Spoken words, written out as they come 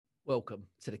Welcome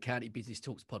to the County Business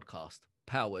Talks podcast,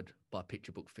 powered by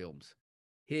Picture Book Films.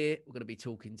 Here, we're going to be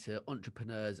talking to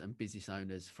entrepreneurs and business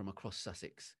owners from across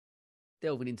Sussex,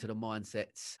 delving into the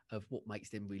mindsets of what makes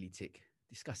them really tick,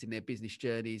 discussing their business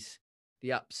journeys,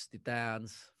 the ups, the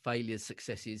downs, failures,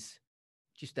 successes,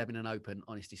 just having an open,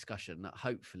 honest discussion that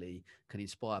hopefully can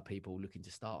inspire people looking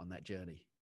to start on that journey.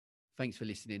 Thanks for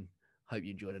listening. Hope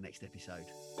you enjoy the next episode.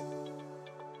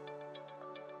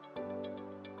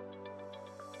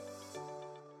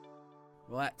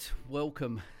 Right,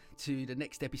 welcome to the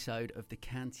next episode of the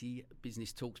County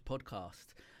Business Talks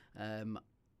podcast. I'm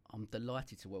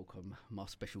delighted to welcome my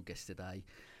special guest today.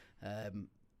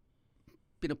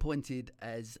 Been appointed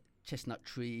as Chestnut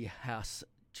Tree House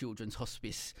Children's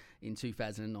Hospice in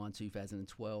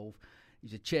 2009-2012.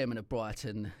 He's a chairman of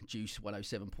Brighton Juice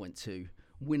 107.2,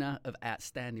 winner of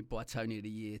Outstanding Brightonian of the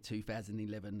Year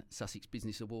 2011 Sussex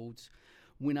Business Awards,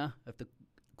 winner of the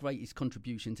Greatest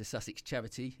Contribution to Sussex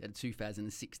Charity at the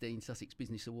 2016 Sussex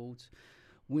Business Awards,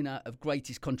 winner of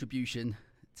Greatest Contribution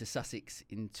to Sussex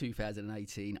in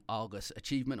 2018 Argos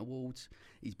Achievement Awards.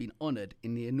 He's been honoured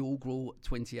in the inaugural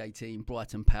 2018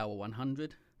 Brighton Power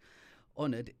 100,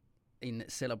 honoured in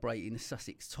celebrating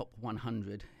Sussex Top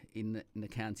 100 in the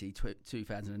county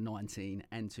 2019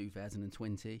 and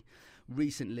 2020,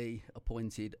 recently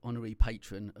appointed honorary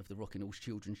patron of the Rocking Horse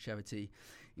Children's Charity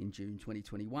in June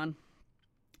 2021.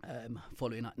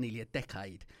 Following up nearly a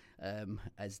decade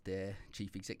as their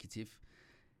chief executive.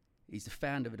 He's the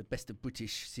founder of the Best of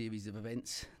British series of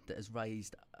events that has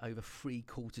raised over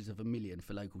 $750,000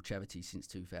 for local charities since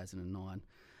 2009.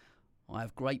 I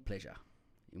have great pleasure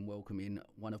in welcoming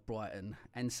one of Brighton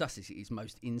and Sussex's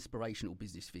most inspirational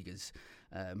business figures,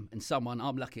 and someone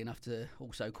I'm lucky enough to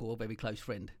also call a very close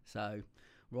friend. So,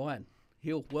 Ryan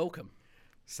Hill, welcome.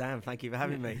 Sam, thank you for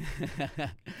having me.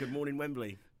 Good morning,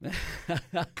 Wembley.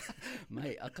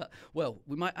 Mate, I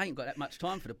ain't got that much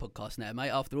time for the podcast now,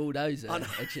 mate, after all those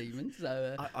achievements.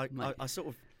 So, I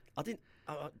didn't,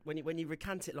 when you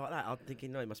recant it like that, I'm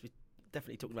thinking, no, it must be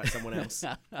definitely talking about someone else.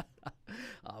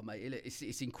 Oh, mate,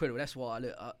 it's incredible. That's why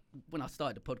when I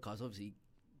started the podcast, obviously,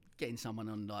 getting someone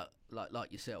on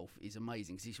like yourself is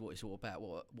amazing, because this is what it's all about.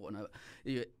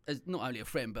 As not only a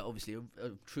friend, but obviously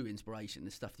a true inspiration,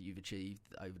 the stuff that you've achieved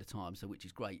over the time, so which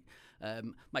is great.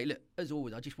 Mate, look, as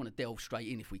always, I just want to delve straight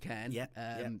in if we can.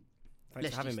 Thanks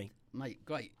for having me, mate.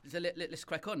 Great. So let's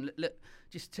crack on.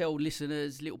 Just tell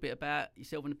listeners a little bit about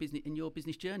yourself and the business, and your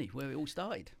business journey, where it all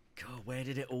started. God, where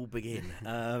did it all begin?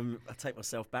 I take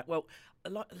myself back. Well,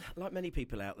 like many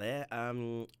people out there,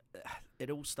 it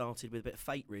all started with a bit of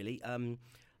fate, really.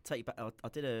 Take you back.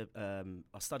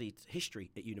 I studied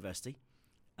history at university,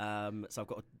 so I've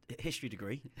got a history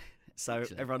degree. So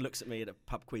Excellent. Everyone looks at me at a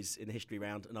pub quiz in the history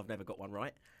round, and I've never got one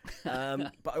right.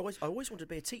 But I always wanted to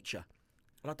be a teacher.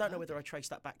 And I don't know whether I trace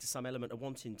that back to some element of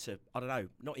wanting to, I don't know,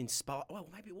 not inspire, well,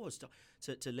 maybe it was,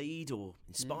 to lead or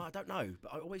inspire, I don't know.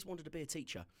 But I always wanted to be a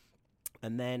teacher.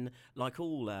 And then, like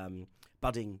all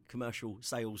budding commercial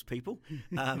sales people,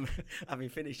 having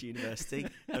finished university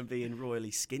and being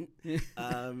royally skint,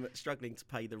 struggling to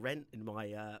pay the rent in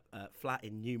my flat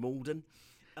in New Malden,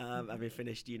 having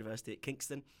finished university at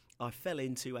Kingston, I fell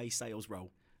into a sales role.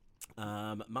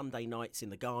 Monday nights in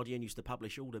The Guardian used to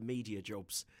publish all the media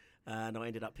jobs. And I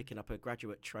ended up picking up a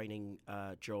graduate training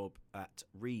job at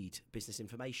Reed Business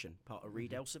Information, part of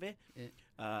Reed Elsevier,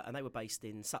 and they were based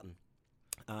in Sutton.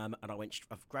 And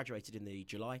I've graduated in the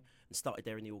July and started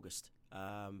there in the August,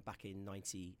 back in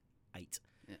 98,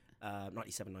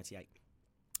 97, 98.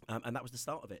 And that was the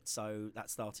start of it. So that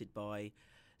started by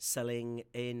selling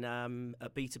in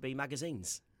B2B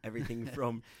magazines. Everything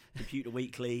from Computer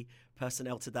Weekly,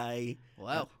 Personnel Today,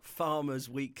 Farmers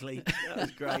Weekly. That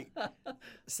was great.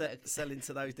 Selling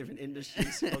to those different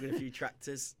industries, flogging a few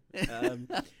tractors.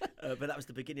 But that was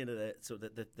the beginning of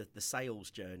the sales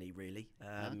journey, really,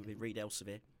 with Reed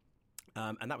Elsevier.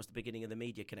 And that was the beginning of the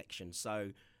media connection.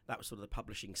 So that was sort of the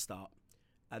publishing start.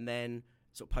 And then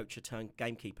sort of poacher turned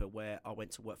gamekeeper, where I went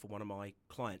to work for one of my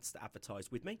clients that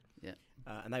advertised with me. Yeah.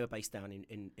 And they were based down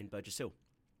in Burgess Hill.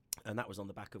 And that was on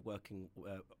the back of working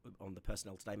on the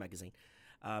Personnel Today magazine.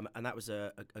 And that was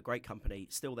a great company,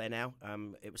 still there now.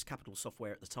 It was Capital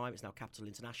Software at the time. It's now Capital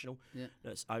International. Yeah.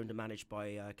 It's owned and managed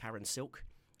by Karen Silk,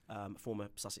 former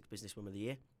Sussex Businesswoman of the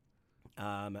Year.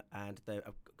 And they're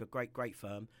a great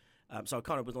firm. So I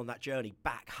kind of was on that journey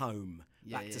back home,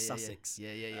 back to Sussex.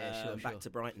 Sure. Back to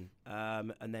Brighton.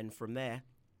 And then from there,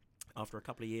 after a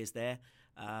couple of years there,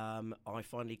 I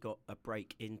finally got a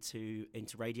break into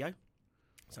radio.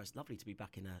 So it's lovely to be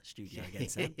back in a studio again,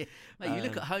 Sam. Mate, you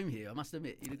look at home here, I must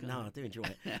admit. You look at No, home. I do enjoy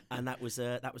it. And that was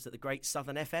at the Great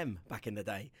Southern FM back in the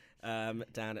day,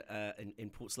 down in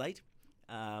Portslade.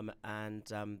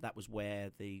 That was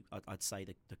where I'd say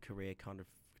the career kind of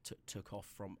took off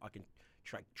from. I can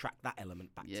track that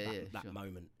element back to that sure.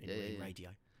 moment in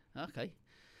radio. Okay.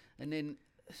 And then,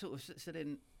 sort of, so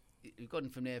then we've gone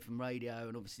from there from radio,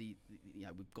 and obviously, you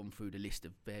know, we've gone through the list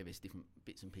of various different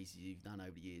bits and pieces you've done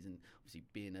over the years, and obviously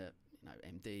being a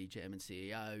MD, chairman,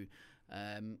 CEO.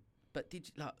 But did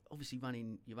you, like, obviously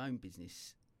running your own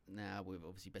business now with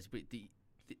obviously Best Brit,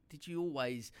 did you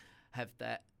always have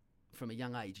that from a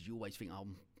young age? Did you always think,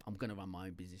 I'm going to run my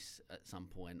own business at some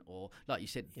point? Or like you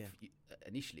said,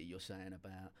 initially you're saying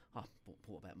about,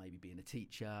 what about maybe being a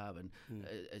teacher? And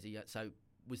so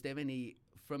was there any,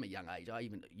 from a young age,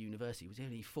 even at university, was there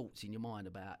any thoughts in your mind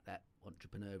about that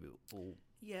entrepreneurial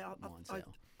mindset?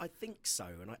 I think so,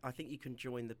 and I think you can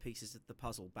join the pieces of the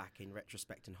puzzle back in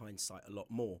retrospect and hindsight a lot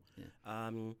more. Yeah.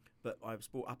 But I was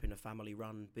brought up in a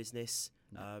family-run business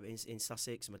in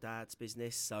Sussex, my dad's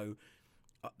business, so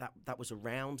that was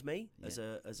around me as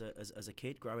a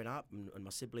kid growing up, and my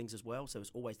siblings as well. So it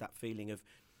was always that feeling of,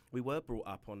 we were brought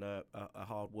up on a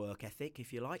hard work ethic,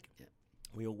 if you like. Yeah.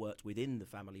 We all worked within the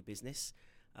family business.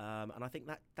 And I think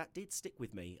that did stick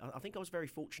with me. I think I was very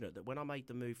fortunate that when I made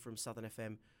the move from Southern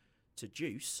FM to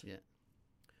Juice,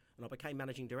 and I became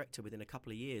managing director within a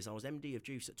couple of years, I was MD of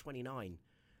Juice at 29.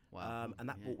 Wow. And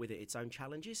that brought with it its own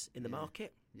challenges in the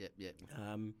market. Yeah.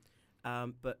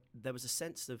 But there was a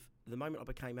sense of, the moment I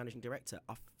became managing director,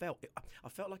 I felt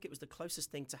like it was the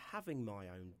closest thing to having my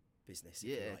own business.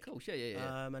 Yeah, of course.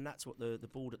 Yeah. And that's what the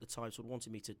board at the time sort of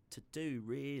wanted me to do,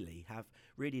 really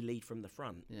lead from the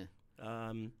front. Yeah.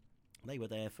 They were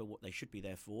there for what they should be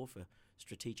there for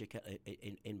strategic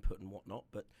input and whatnot.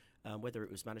 But whether it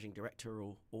was managing director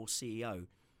or CEO,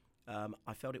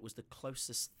 I felt it was the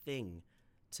closest thing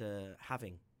to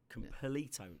having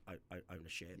complete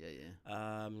ownership.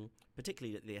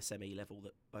 Particularly at the SME level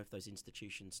that both those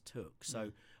institutions took.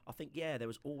 So I think, there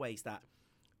was always that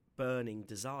burning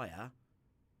desire,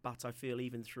 but I feel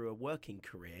even through a working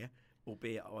career,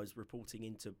 albeit I was reporting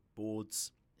into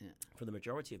boards for the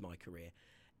majority of my career,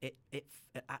 it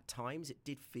at times it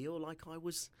did feel like I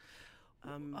was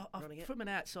running it. From an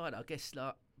outsider, I guess,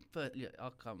 like,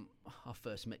 I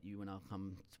first met you when I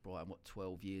come to Brighton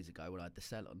 12 years ago when I had the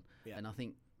salon, and I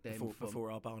think then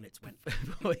before our barnets went.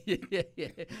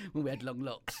 When we had long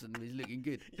locks and we was looking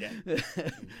good.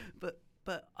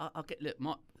 But I get, look,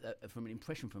 from an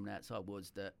impression from the outside was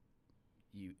that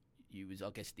you was, I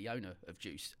guess, the owner of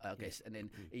Juice, I guess, and then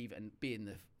even being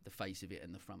the face of it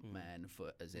and the front man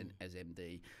as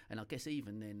MD, and I guess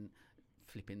even then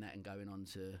flipping that and going on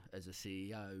to as a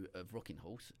CEO of Rocking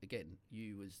Horse, again,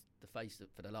 you was the face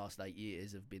for the last 8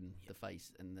 years, have been the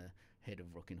face and the head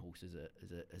of Rocking Horse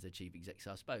as a chief exec.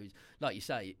 So I suppose, like you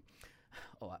say,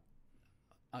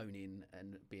 owning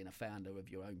and being a founder of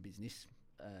your own business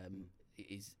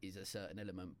is a certain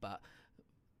element, but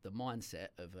the mindset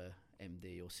of a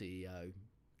MD or CEO,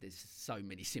 there's so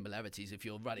many similarities. If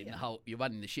you're running you're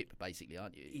running the ship, basically,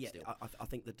 aren't you? Yeah, still? I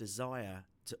think the desire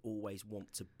to always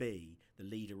want to be the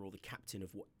leader or the captain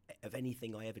of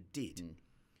anything I ever did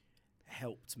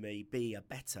helped me be a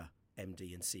better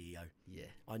MD and CEO. Yeah,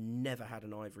 I never had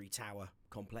an ivory tower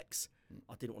complex.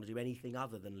 I didn't want to do anything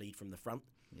other than lead from the front.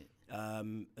 Yeah.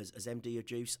 As MD of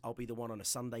Juice, I'll be the one on a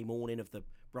Sunday morning of the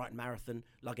Brighton Marathon,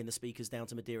 lugging the speakers down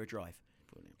to Madeira Drive.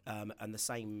 Brilliant. And the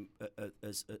same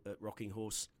as at Rocking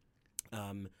Horse,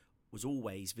 was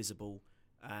always visible.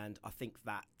 And I think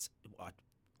that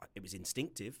it was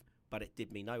instinctive, but it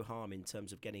did me no harm in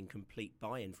terms of getting complete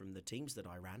buy-in from the teams that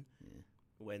I ran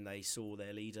when they saw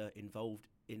their leader involved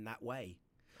in that way.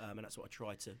 And that's what I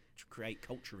tried to create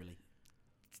culturally.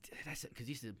 That's it, because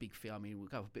this is a big thing. I mean, we'll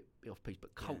go a bit off piece,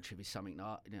 but culture is something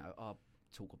that I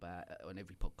talk about on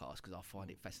every podcast because I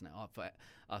find it fascinating.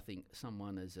 I think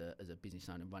someone as a business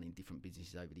owner running different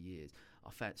businesses over the years,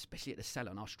 I found, especially at the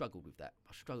salon, I struggled with that.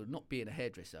 I struggled not being a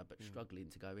hairdresser, but struggling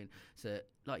to go in. So,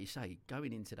 like you say,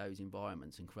 going into those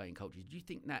environments and creating cultures. Do you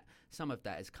think that some of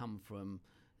that has come from,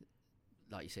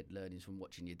 like you said, learnings from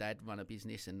watching your dad run a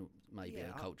business and maybe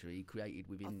a culture he created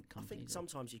within companies? I think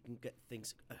sometimes you can get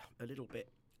things a little bit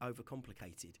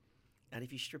overcomplicated, and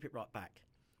if you strip it right back,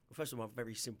 well, first of all, I'm a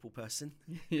very simple person,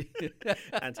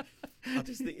 and I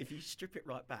just think if you strip it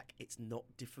right back, it's not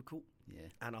difficult. Yeah.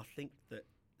 And I think that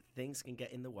things can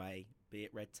get in the way, be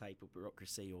it red tape or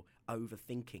bureaucracy or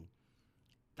overthinking,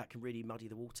 that can really muddy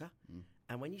the water.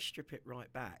 And when you strip it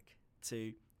right back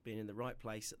to being in the right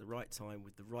place at the right time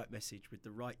with the right message, with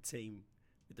the right team,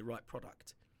 with the right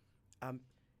product,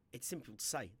 it's simple to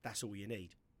say that's all you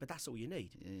need, but that's all you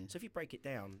need. Yeah. So if you break it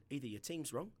down, either your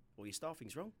team's wrong, or your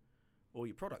staffing's wrong, or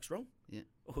your product's wrong, Yeah.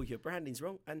 or your branding's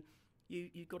wrong, and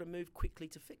you've got to move quickly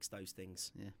to fix those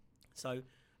things. Yeah. So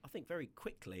I think very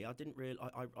quickly, I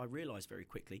realised very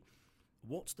quickly,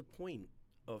 what's the point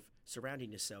of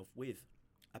surrounding yourself with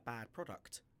a bad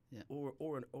product, Yeah.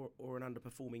 or an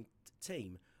underperforming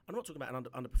team? I'm not talking about an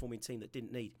underperforming team that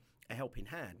didn't need a helping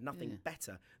hand. Nothing Yeah.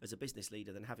 better as a business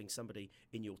leader than having somebody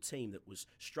in your team that was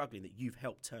struggling that you've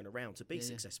helped turn around to be Yeah.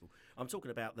 successful. I'm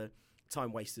talking about the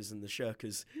time wasters and the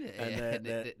shirkers. Yeah, And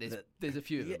there's a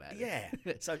few of them out there.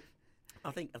 yeah. So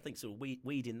I think sort of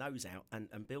weeding those out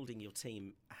and building your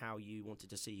team how you wanted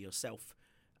to see yourself,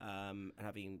 and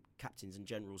having captains and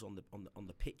generals on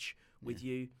the pitch with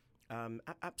you.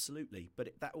 Absolutely,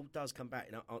 but that all does come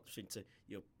back. Answering to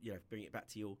bring it back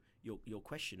to your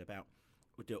question about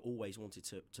would I always wanted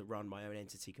to run my own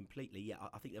entity completely. Yeah,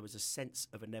 I think there was a sense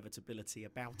of inevitability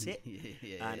about it,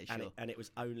 Sure. and it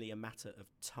was only a matter of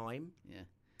time. Yeah,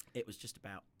 It was just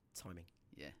about timing.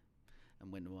 yeah.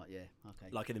 And when what? Yeah, okay.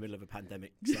 Like in the middle of a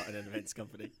pandemic, starting an events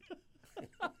company.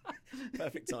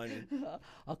 Perfect timing.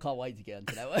 I can't wait to get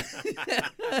onto that one.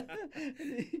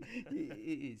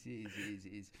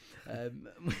 It is.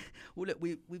 Well, look,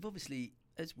 we've obviously,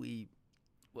 as we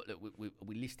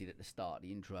listed at the start,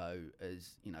 the intro,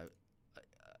 as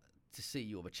to see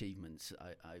your achievements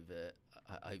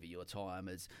over your time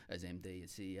as MD,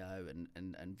 as CEO,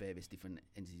 and various different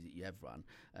entities that you have run.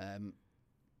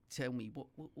 Tell me,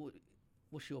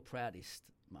 what's your proudest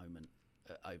moment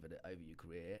over your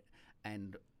career,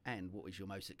 and what was your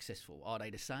most successful? Are they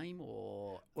the same,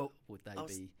 or would they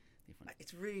be different?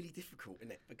 It's really difficult,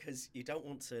 isn't it? Because you don't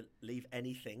want to leave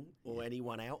anything or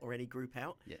anyone out or any group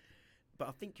out. Yeah. But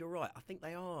I think you're right. I think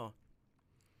they are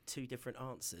two different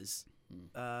answers.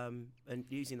 And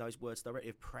using those words directly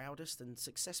of proudest and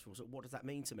successful. So what does that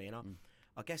mean to me? And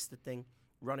I guess the thing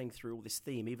running through all this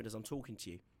theme, even as I'm talking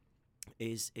to you,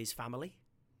 is family.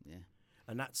 Yeah.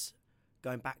 And that's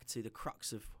going back to the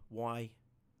crux of why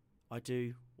I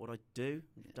do what I do,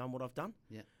 done what I've done.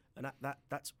 Yeah. And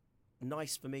that's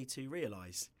nice for me to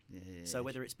realise. Yeah. So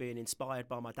whether it's being inspired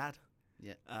by my dad,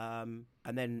 Yeah.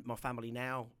 and then my family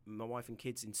now, my wife and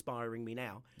kids inspiring me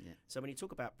now. Yeah. So when you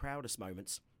talk about proudest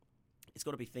moments, it's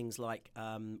got to be things like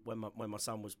when my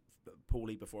son was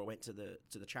poorly before I went to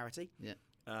the charity. Yeah.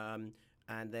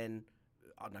 And then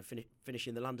I don't know,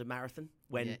 finishing the London Marathon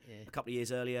when Yeah. a couple of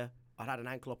years earlier I'd had an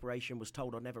ankle operation, was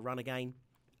told I'd never run again.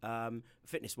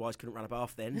 Fitness-wise, couldn't run a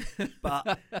bath then,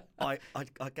 but I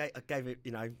gave it.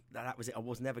 That was it. I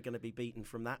was never going to be beaten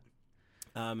from that.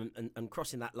 And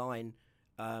crossing that line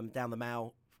down the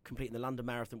Mall, completing the London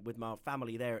Marathon with my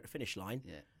family there at the finish line.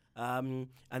 Yeah. And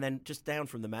then just down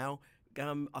from the Mall,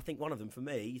 I think one of them for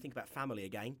me. You think about family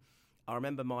again. I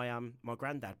remember my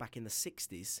granddad back in the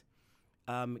 60s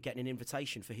getting an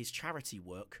invitation for his charity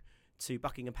work to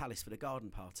Buckingham Palace for the garden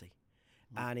party.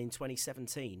 And in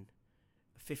 2017,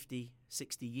 50,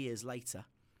 60 years later,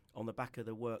 on the back of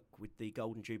the work with the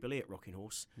Golden Jubilee at Rocking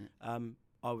Horse,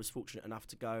 I was fortunate enough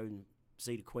to go and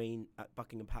see the Queen at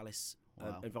Buckingham Palace,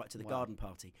 invited to the garden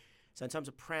party. So in terms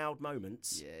of proud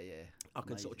moments, I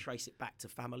can sort of trace it back to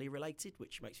family related,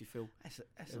 which makes me feel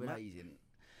that's amazing.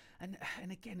 And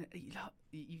again,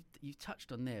 you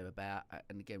touched on there about,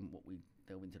 and again, what we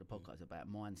delve into the podcast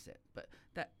about mindset. But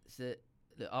that's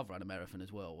I've run a marathon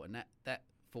as well, and that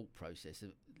thought process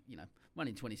of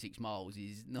running 26 miles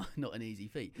is not an easy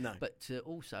feat. No. But to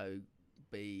also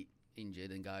be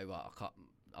injured and go, right,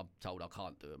 I'm told I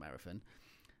can't do a marathon.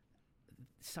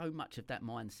 So much of that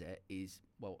mindset is,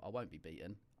 well, I won't be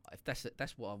beaten. If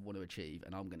that's what I want to achieve,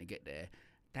 and I'm going to get there.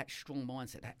 That strong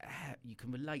mindset, you can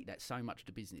relate that so much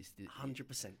to business.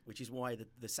 100%, which is why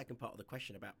the second part of the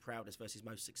question about proudest versus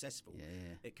most successful,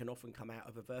 it can often come out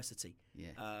of adversity.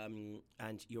 Yeah.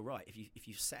 And you're right. If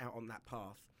you set out on that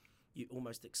path, you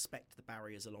almost expect the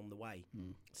barriers along the way.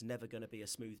 It's never going to be a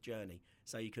smooth journey.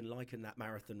 So you can liken that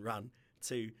marathon run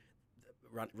to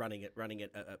running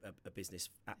a business,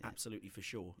 absolutely for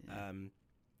sure. Yeah.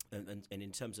 And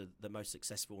in terms of the most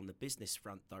successful on the business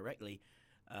front directly,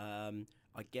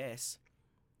 I guess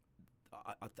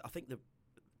I think the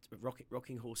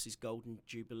Rocking Horse's Golden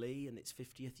Jubilee and its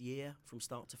 50th year from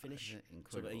start to finish.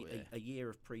 Incredible, so a year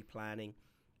of pre-planning,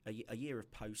 a year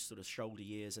of post sort of shoulder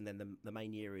years, and then the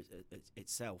main year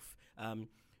itself.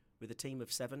 With a team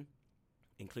of 7,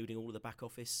 including all of the back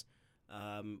office,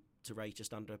 to raise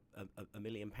just under £1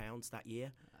 million that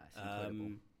year. That's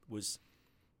incredible.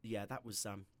 That was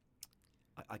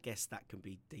I guess that can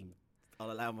be deemed.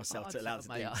 I'll allow myself to allow it to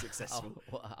be successful.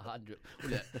 100.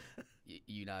 Well, look,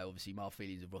 you know, obviously my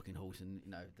feelings of Rocking Horse, and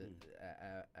you know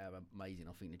how amazing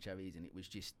I think the charity is, and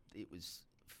it was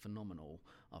phenomenal,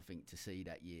 I think, to see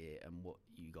that year and what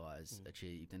you guys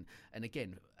achieved, and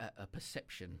again a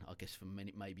perception, I guess, from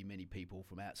many people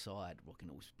from outside Rocking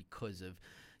Horse, because of,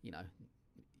 you know,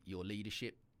 your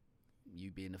leadership,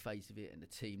 you being the face of it, and the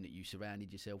team that you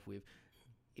surrounded yourself with.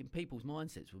 In people's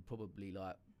mindsets were probably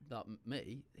like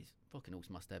me, this Rocking Horse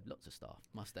must have lots of staff,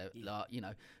 must have, like, you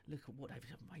know, look at what they've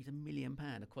raised, £1 million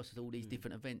across all these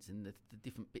different events and the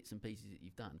different bits and pieces that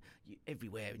you've done. You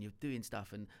everywhere, and you're doing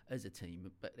stuff, and as a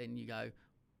team. But then you go,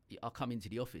 I come into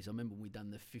the office. I remember when we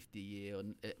done the 50 year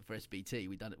for SBT.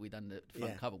 We done the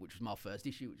front cover, which was my first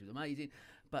issue, which was amazing.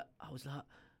 But I was like,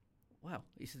 wow,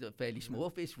 this is a fairly small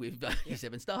office with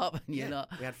 7 staff. And you're like,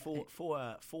 we had four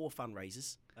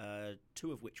fundraisers,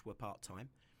 2 of which were part time.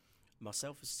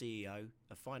 Myself as CEO,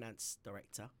 a finance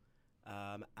director,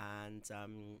 and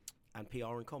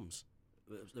PR and comms.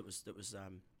 That was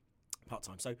part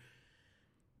time. So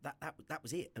that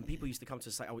was it. And people used to come to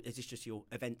us and say, "Oh, is this just your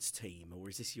events team, or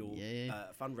is this your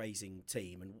fundraising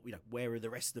team? And you know, where are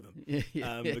the rest of them?"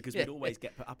 Because we'd always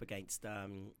get put up against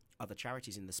other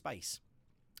charities in the space.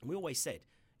 And we always said,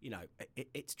 you know,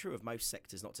 it's true of most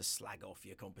sectors not to slag off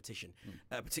your competition,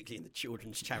 particularly in the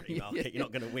children's charity market. You're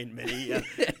not going to win many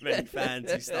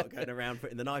fans who start going around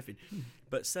putting the knife in.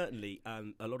 But certainly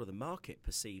a lot of the market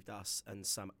perceived us and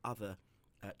some other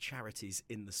charities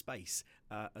in the space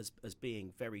as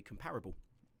being very comparable.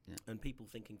 Yeah. And people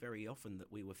thinking very often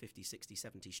that we were 50, 60,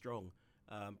 70 strong,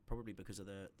 probably because of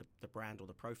the brand or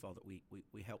the profile that we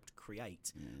helped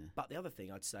create. Yeah. But the other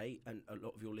thing I'd say, and a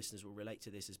lot of your listeners will relate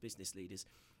to this as business leaders,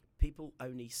 people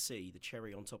only see the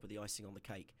cherry on top of the icing on the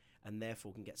cake, and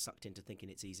therefore can get sucked into thinking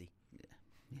it's easy. Yeah.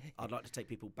 I'd like to take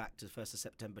people back to the 1st of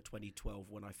September 2012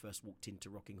 when I first walked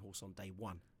into Rocking Horse on day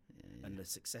 1. Yeah. And the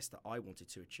success that I wanted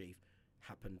to achieve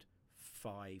happened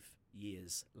 5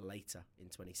 years later in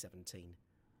 2017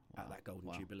 at that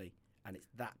Golden Jubilee. And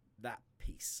it's that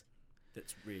piece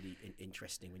that's really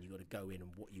interesting when you've got to go in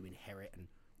and what you inherit. And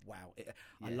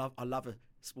I love a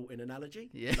sporting analogy.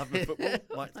 I love the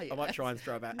football. I might try and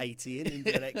throw about 80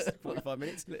 into the next 45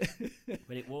 minutes.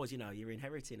 But it was, you know, you're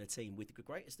inheriting a team with the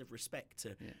greatest of respect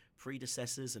to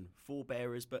predecessors and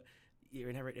forebearers, but you're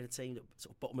inheriting a team that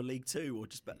sort of bottom of League 2 or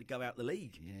just about to go out the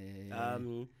league.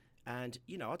 And,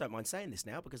 you know, I don't mind saying this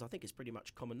now because I think it's pretty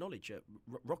much common knowledge.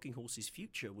 Rocking Horse's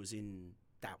future was in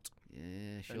doubt.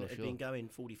 Yeah, sure, and it had been going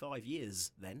 45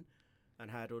 years then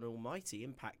and had an almighty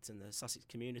impact in the Sussex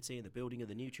community and the building of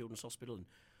the new children's hospital.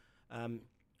 And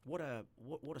what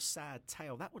a sad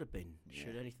tale that would have been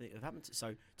should anything have happened.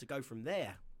 So to go from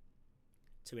there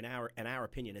to, in our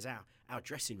opinion, as our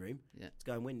dressing room, to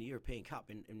go and win the European Cup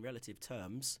in relative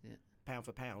terms, pound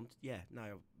for pound,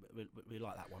 we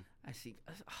like that one.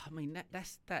 I mean,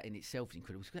 that in itself is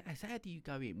incredible. So how do you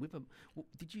go in with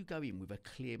did you go in with a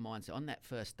clear mindset on that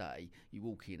first day? You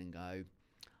walk in and go,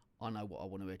 I know what I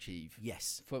want to achieve.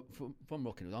 Yes. From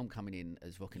Rocking Horse, I'm coming in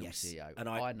as Rocking Horse CEO, and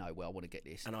I know where I want to get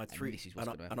this. And I had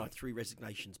 3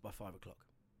 resignations by 5 o'clock.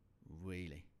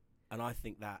 Really? And I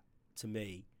think that, to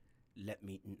me,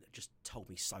 just told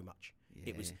me so much.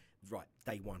 It was, right,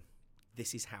 day 1,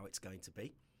 this is how it's going to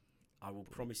be. I will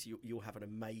promise you'll have an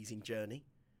amazing journey,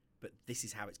 but this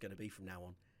is how it's going to be from now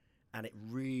on. And it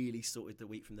really sorted the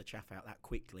wheat from the chaff out that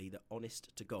quickly, that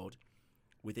honest to God,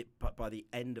 with it. But by the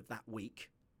end of that week,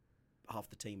 half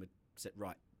the team had said,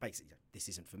 right, basically, this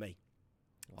isn't for me.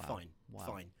 Wow.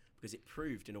 Fine. Because it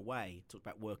proved, in a way, talked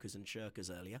about workers and shirkers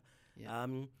earlier. Yeah.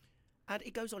 And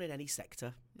it goes on in any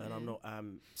sector, and I'm not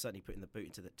certainly putting the boot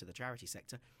into the charity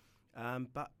sector.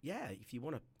 But yeah, if you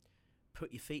want to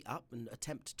put your feet up and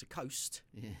attempt to coast,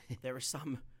 there are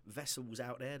some vessels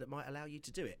out there that might allow you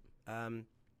to do it.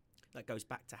 That goes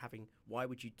back to why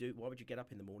would you get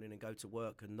up in the morning and go to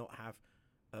work and not have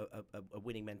a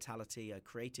winning mentality, a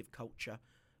creative culture,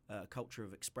 a culture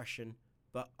of expression,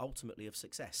 but ultimately of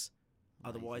success.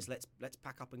 Amazing. Otherwise, let's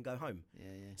pack up and go home.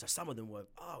 So some of them were,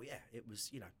 it was,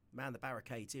 you know, man the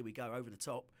barricades, here we go, over the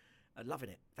top, loving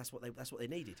it. That's what they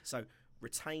needed. So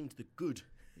retained the good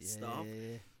staff.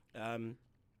 And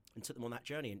took them on that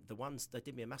journey. And the ones that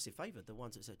did me a massive favour, the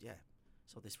ones that said,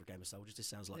 so this for a game of soldiers, this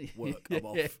sounds like work, I'm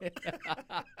off.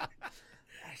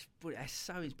 That's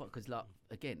so inspiring, because, like,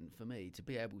 again, for me, to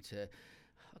be able to,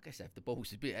 I guess, have the balls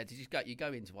to just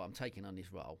go into what I'm taking on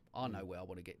this role. I know where I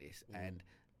want to get this, and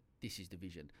this is the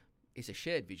vision. It's a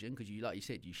shared vision, because like you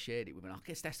said, you shared it with them. I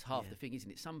guess that's half the thing, isn't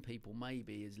it? Some people,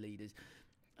 maybe as leaders,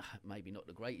 maybe not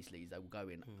the greatest leaders, they will go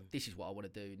in, this is what I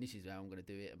want to do, and this is how I'm going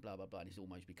to do it, and blah, blah, blah, and it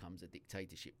almost becomes a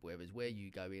dictatorship. Whereas where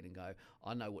you go in and go,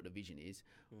 I know what the vision is,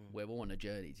 we're all on a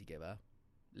journey together,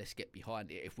 let's get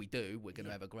behind it. If we do, we're going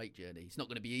to have a great journey. It's not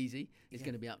going to be easy. It's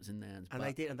going to be ups and downs. And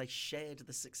they did, and they shared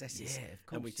the successes. Yeah, of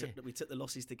course. And we took the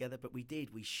losses together, but we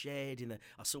shared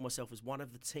I saw myself as one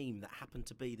of the team that happened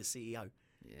to be the CEO.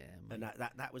 Yeah, and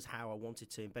that was how I wanted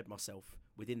to embed myself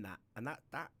within that. And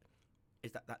that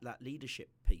is that leadership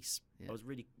piece. Yeah. I was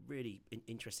really, really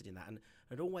interested in that, and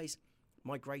had always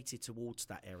migrated towards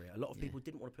that area. A lot of people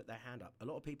didn't want to put their hand up. A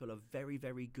lot of people are very,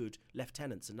 very good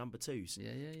lieutenants and number twos,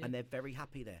 and they're very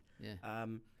happy there. Yeah.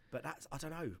 But that's, I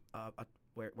don't know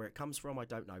where it comes from. I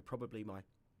don't know. Probably my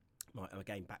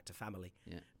again back to family.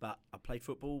 Yeah. But I played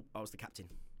football. I was the captain.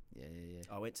 Yeah.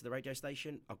 I went to the radio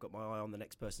station. I've got my eye on the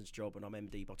next person's job, and I'm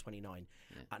MD by 29.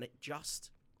 Yeah. And it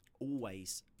just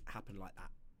always happened like that.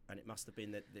 And it must have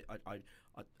been that I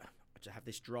to have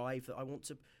this drive that I want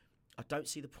to. I don't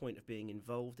see the point of being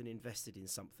involved and invested in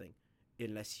something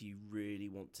unless you really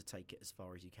want to take it as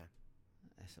far as you can.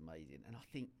 That's amazing, and I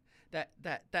think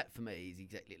that for me is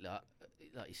exactly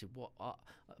like you said.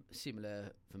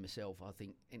 Similar for myself. I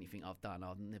think anything I've done,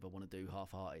 I never want to do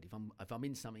half-hearted. If I'm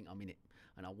in something, I'm in it,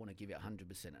 and I want to give it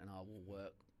 100%, and I will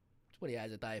work 20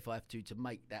 hours a day if I have to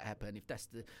make that happen. If that's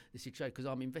the situation, because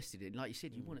I'm invested in. Like you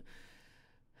said,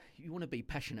 you want to be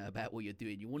passionate about what you're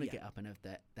doing. You want to get up and have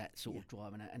that sort of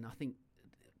drive, and I think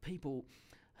people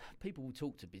will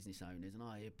talk to business owners, and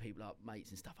I hear people like mates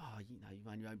and stuff. Oh, you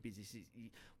run your own business.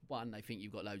 One, they think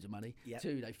you've got loads of money. Yep.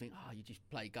 Two, they think, you just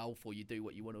play golf or you do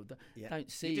what you want to do. Yep.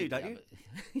 Don't see. You do, don't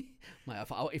you? Mate,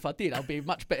 if I did, I'd be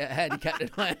much better at handicap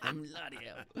than I am. Bloody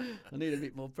hell! I need a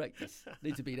bit more practice. I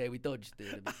need to be there with Dodge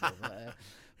doing a bit more.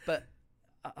 But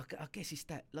I guess it's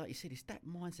that, like you said, it's that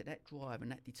mindset, that drive,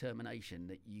 and that determination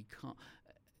that you can't.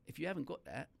 If you haven't got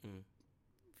that,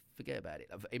 forget about it.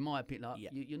 In my opinion,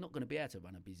 you're not going to be able to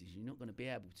run a business. You're not going to be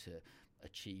able to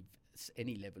achieve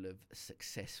any level of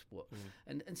success.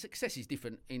 And success is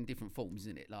different in different forms,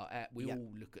 isn't it? Like we all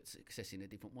look at success in a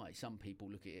different way. Some people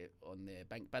look at it on their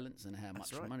bank balance and how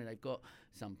much money they've got.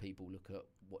 Some people look at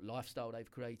what lifestyle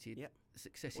they've created. Yep.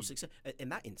 Success. Well, success in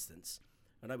that instance.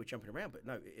 I know we're jumping around, but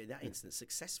no, in that instance,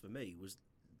 success for me was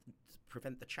to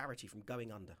prevent the charity from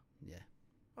going under. Yeah.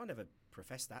 I never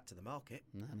professed that to the market.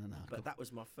 No. But that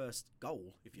was my first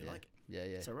goal, if you like.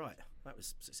 Yeah. So, right, that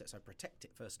was success. So, protect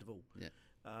it, first of all. Yeah.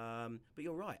 But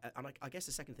you're right. And I guess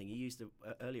the second thing you used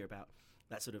earlier about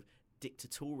that sort of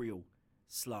dictatorial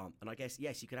slant. And I guess,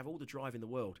 yes, you can have all the drive in the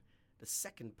world. The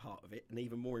second part of it, and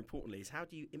even more importantly, is how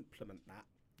do you implement that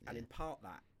and impart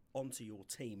that onto your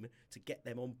team to get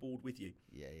them on board with you?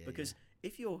 Because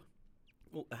if you're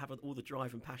have all the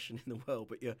drive and passion in the world,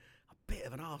 but you're a bit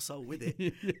of an arsehole with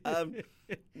it,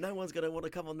 no one's going to want to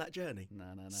come on that journey. No.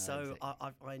 So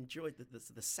exactly. I enjoyed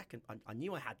the second. I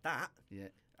knew I had that. Yeah.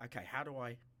 Okay, how do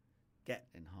I get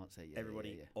enhance it?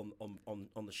 Everybody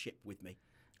on the ship with me?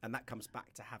 And that comes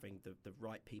back to having the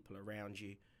right people around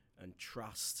you, and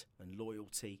trust and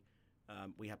loyalty.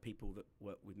 We had people that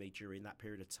worked with me during that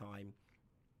period of time.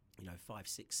 5,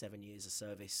 6, 7 years of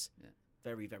service. Yeah.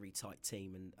 Very, very tight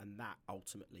team, and that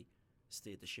ultimately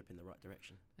steered the ship in the right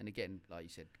direction. And again, like you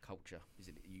said, culture,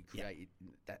 isn't it? You created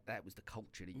that was the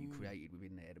culture that you created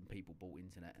within there, and people bought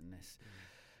into that, and that's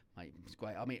mate, it's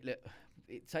great. I mean, look,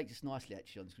 it takes us nicely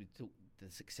actually on, because we talk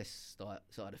the success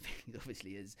side of things.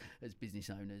 Obviously, as business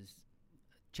owners,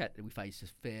 we face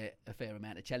a fair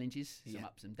amount of challenges, some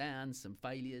ups and downs, some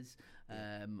failures.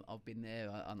 I've been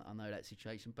there. I know that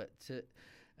situation, but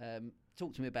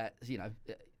talk to me about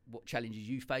what challenges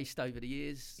you faced over the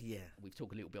years. Yeah, we've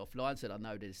talked a little bit offline, so I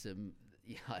know there's some.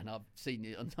 And I've seen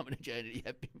it on some of the journey you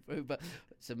have been through, but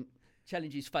some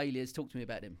challenges, failures. Talk to me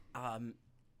about them.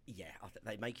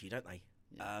 They make you, don't they?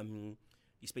 Yeah.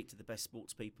 You speak to the best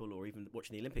sports people, or even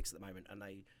watching the Olympics at the moment, and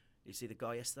you see the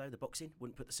guy yesterday, the boxing,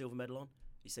 wouldn't put the silver medal on.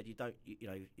 He said,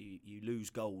 you lose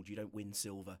gold, you don't win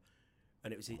silver.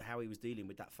 And it was how he was dealing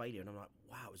with that failure. And I'm like,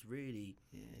 wow, it was really,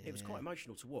 it was quite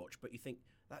emotional to watch. But you think,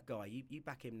 that guy, you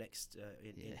back him next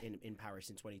in Paris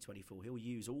in 2024, he'll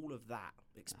use all of that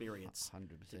experience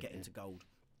 100%, to get into gold.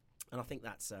 And I think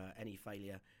that's any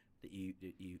failure that you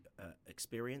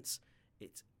experience.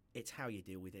 It's how you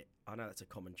deal with it. I know that's a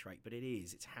common trait, but it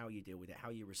is. It's how you deal with it,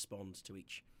 how you respond to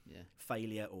each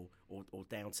failure or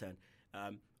downturn.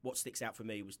 What sticks out for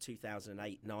me was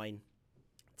 2008, 9,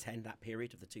 10, that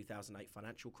period of the 2008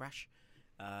 financial crash.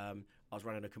 I was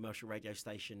running a commercial radio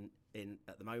station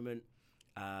at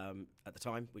the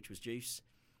time, which was Juice,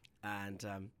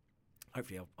 and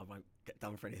hopefully I won't get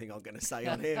done for anything I'm going to say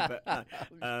on here, but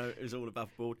it was all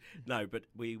above board. No, but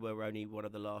we were only one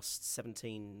of the last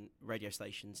 17 radio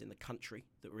stations in the country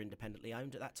that were independently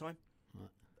owned at that time,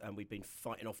 and we'd been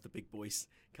fighting off the big boys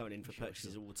coming in for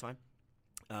purchases all the time.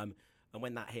 And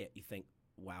when that hit, you think,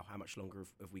 wow, how much longer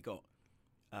have we got?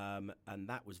 And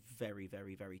that was very,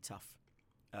 very, very tough.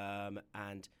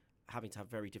 And having to have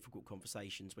very difficult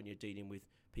conversations when you're dealing with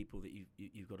people that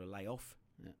you've got to lay off.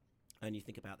 Yeah. And you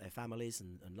think about their families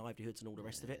and livelihoods and all the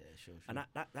rest of it. Yeah, sure. And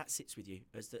that sits with you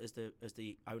as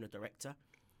the owner director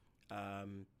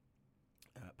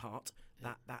part.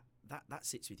 Yeah. That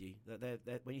sits with you.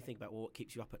 They're, when you think about what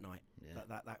keeps you up at night, Yeah.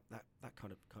 that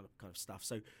kind of stuff.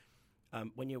 So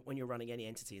when you're running any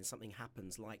entity and something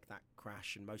happens like that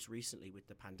crash, and most recently with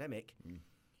the pandemic,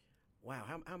 wow,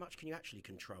 how much can you actually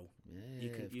control? Yeah,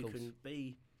 You can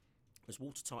be as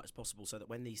watertight as possible so that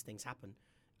when these things happen,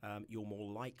 you're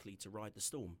more likely to ride the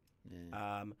storm.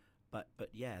 Yeah. But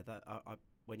yeah,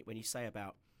 when you say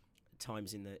about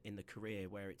times in the career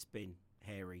where it's been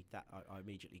hairy, that I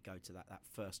immediately go to that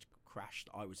first crash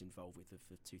that I was involved with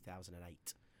of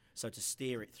 2008. So to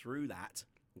steer it through that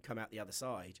and come out the other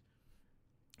side,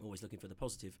 always looking for the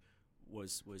positive,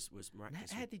 was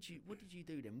miraculous. What did you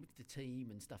do then with the team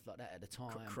and stuff like that at the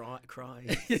time? Cry,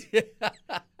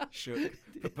 shook,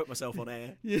 put myself on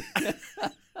air.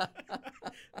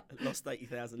 Lost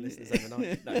 80,000 listeners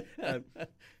overnight. No.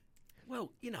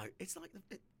 Well, it's like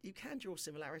you can draw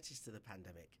similarities to the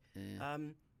pandemic. Yeah.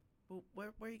 Well,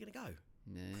 where are you going to go?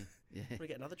 Yeah. Want to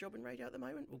get another job in radio at the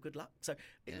moment? Well, good luck. So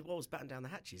it was batten down the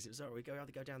hatches. It was, all right, we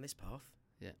either go down this path,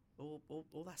 or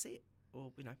that's it,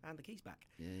 or hand the keys back.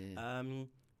 Yeah.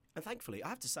 And thankfully, I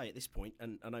have to say at this point,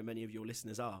 and I know many of your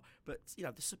listeners are, but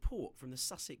the support from the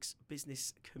Sussex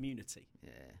business community.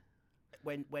 Yeah.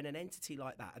 When an entity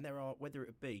like that, and there are, whether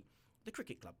it be the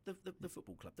cricket club, the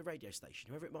football club, the radio station,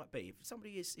 whoever it might be, if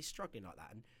somebody is struggling like that,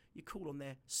 and you call on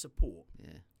their support,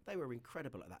 they were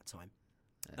incredible at that time.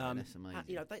 That's amazing.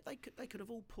 They could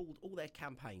have all pulled all their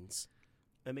campaigns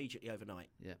immediately overnight.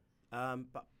 Yeah.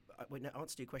 But when I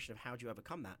answer your question of how do you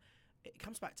overcome that, it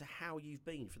comes back to how you've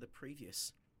been for the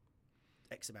previous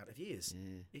X amount of years.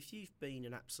 Yeah. If you've been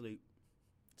an absolute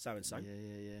so-and-so,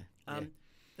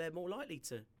 they're more likely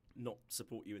to not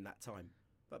support you in that time.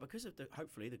 But because of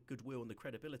hopefully the goodwill and the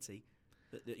credibility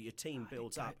that your team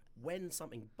builds up, when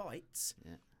something bites,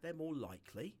 they're more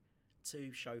likely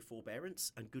to show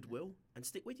forbearance and goodwill and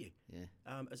stick with you. Yeah.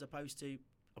 As opposed to,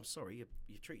 I'm sorry,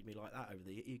 you've treated me like that over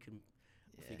the year. You can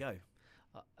off you go.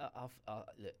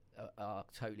 I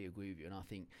totally agree with you, and I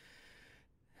think,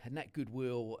 and that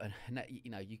goodwill and that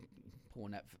you can pour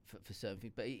on that for certain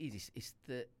things, but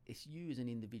it's you as an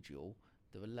individual,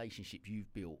 the relationship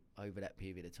you've built over that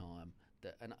period of time.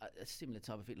 And a similar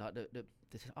type of thing, like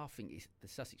I think the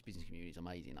Sussex business community is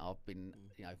amazing. I've been,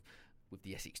 with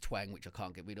the Essex twang, which I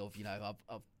can't get rid of.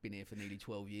 I've been here for nearly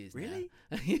 12 years really?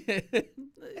 now.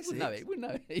 Really? Wouldn't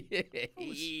know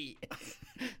it.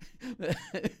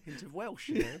 Hint of Welsh.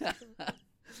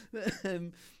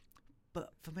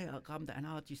 But for me, I come down and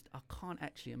I can't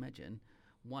actually imagine,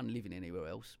 one, living anywhere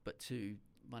else, but two,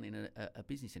 running a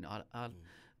business in it.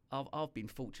 I've been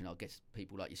fortunate, I guess,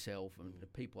 people like yourself and the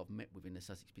people I've met within the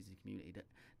Sussex business community,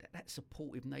 that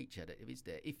supportive nature that is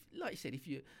there. If, like you said, as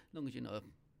long as you know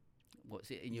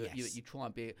what's it, and you try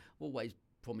and always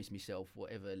promise myself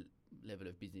whatever level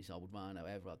of business I would run,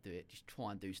 however I do it, just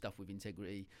try and do stuff with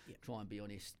integrity, try and be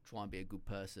honest, try and be a good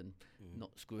person,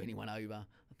 not screw anyone over.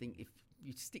 I think if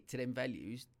you stick to them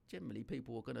values, generally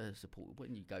people are going to support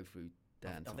when you go through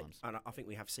down times. I think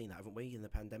we have seen that, haven't we, in the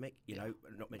pandemic?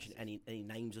 Not mentioning any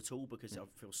names at all, because I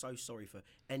feel so sorry for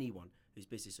anyone whose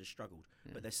business has struggled.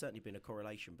 But there's certainly been a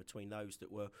correlation between those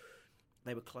that were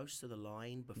close to the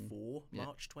line before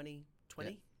March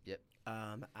 2020.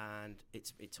 And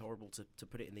it's horrible to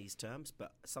put it in these terms,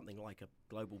 but something like a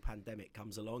global pandemic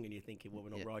comes along, and you're thinking, well,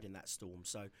 we're not riding that storm.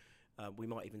 So we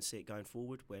might even see it going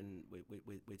forward when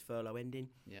with furlough ending.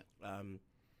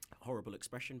 Horrible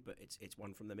expression, but it's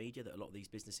one from the media that a lot of these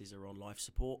businesses are on life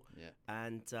support.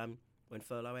 And when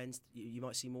furlough ends, you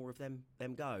might see more of them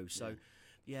go. So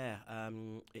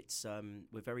it's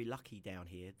we're very lucky down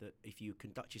here that if you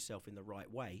conduct yourself in the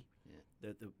right way,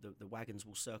 the wagons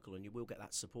will circle and you will get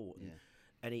that support.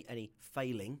 And any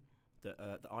failing that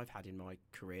I've had in my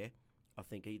career, I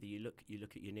think either you look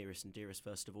at your nearest and dearest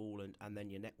first of all, and then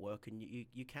your network, and you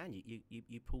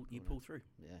pull through.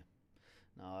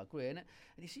 No, I agree, and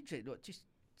it's interesting. Look, just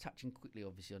touching quickly,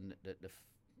 obviously, on the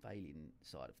failing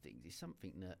side of things, is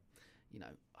something that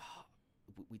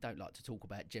we don't like to talk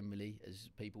about generally as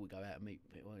people. We go out and meet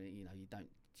people, you don't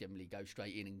generally go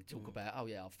straight in and talk about, oh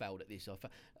yeah, I failed at this.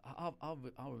 I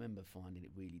remember finding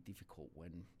it really difficult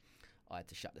when I had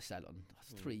to shut the salon.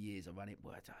 3 years I ran it,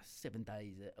 7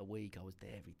 days a week. I was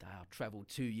there every day. I travelled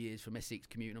 2 years from Essex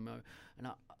commuting on my own, and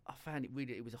I found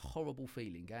it was a horrible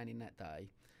feeling going in that day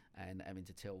and having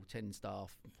to tell 10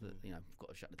 staff that, you know, we've got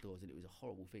to shut the doors, and it was a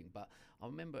horrible thing. But I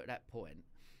remember at that point,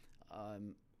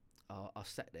 I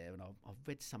sat there and I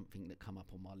read something that come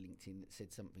up on my LinkedIn that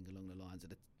said something along the lines of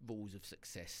the rules of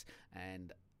success,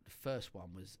 and the first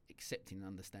one was accepting and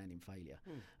understanding failure.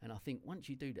 And I think once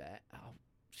you do that,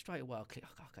 straight away I click,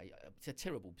 okay, it's a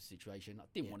terrible situation. I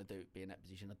didn't want to be in that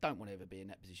position. I don't want to ever be in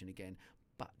that position again.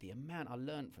 But the amount I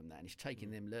learned from that, and it's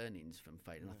taking them learnings from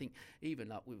failure. And I think even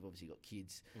like we've obviously got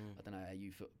kids, I don't know how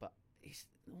you feel, but it's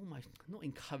almost not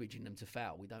encouraging them to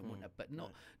fail. We don't want that, but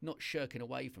not shirking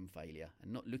away from failure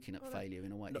and not looking at failure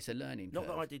in a way. It's a learning Not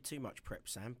curve. that I did too much prep,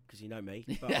 Sam, because you know me.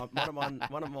 But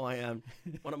one of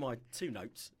my 2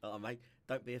 notes that I made: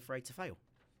 don't be afraid to fail.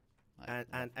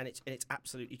 And it's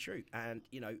absolutely true. And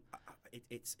you know,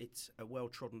 it's a well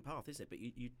trodden path, isn't it? But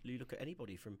you look at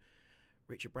anybody from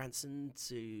Richard Branson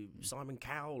to Simon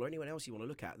Cowell or anyone else you want to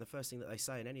look at, the first thing that they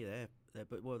say in any of their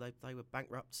but they were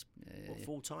bankrupt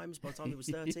 4 times by the time he was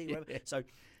 30. Whatever. So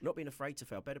not being afraid to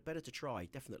fail, better to try,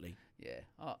 definitely. Yeah,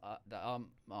 I'm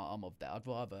of that. I'd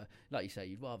rather, like you say,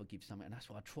 you'd rather give something, and that's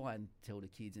why I try and tell the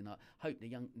kids, and I hope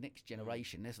the next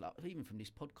generation. There's like, even from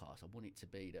this podcast, I want it to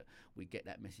be that we get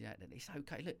that message out that it's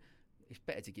okay. Look, it's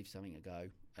better to give something a go.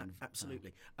 And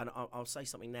absolutely. And I'll say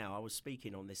something now. I was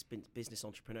speaking on this business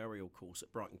entrepreneurial course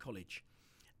at Brighton College.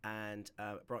 And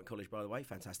Brighton College, by the way,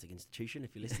 fantastic institution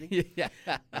if you're listening.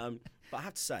 But I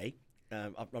have to say,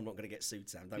 I'm not going to get sued,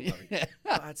 Sam, don't worry.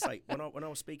 But I had to say, when I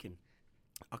was speaking,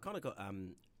 I kind of got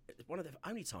one of the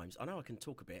only times, I know I can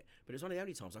talk a bit, but it's one of the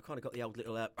only times I kind of got the old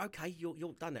little, okay, you're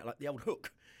done now, like the old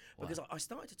hook. Because I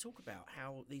started to talk about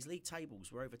how these league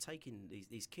tables were overtaking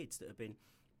these kids that have been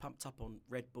pumped up on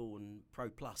Red Bull and Pro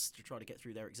Plus to try to get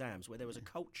through their exams, where there was a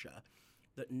culture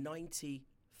that 95%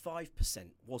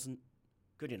 wasn't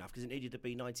good enough because it needed to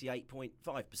be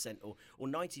 98.5%, or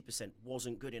 90%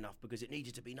 wasn't good enough because it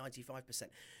needed to be 95%.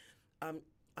 And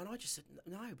I just said,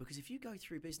 no, because if you go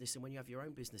through business and when you have your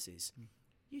own businesses,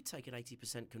 you take an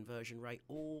 80% conversion rate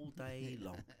all day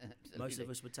long. Most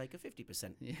of us would take a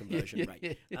 50% conversion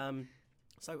rate.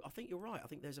 So I think you're right. I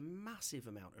think there's a massive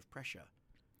amount of pressure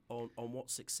on what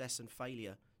success and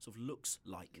failure sort of looks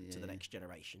like to the next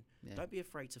generation. Don't be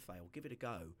afraid to fail. Give it a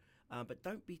go. But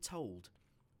don't be told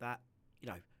that, you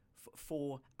know,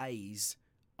 4 A's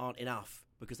aren't enough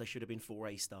because they should have been 4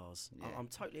 A stars. I'm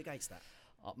totally against that.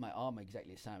 Mate, I'm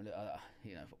exactly the same. Look,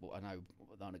 you know, I know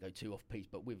I don't want to go too off piece,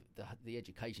 but with the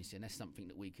education system, that's something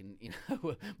that we can, you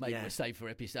know, maybe we'll save for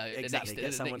episode exactly.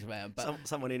 the next round. But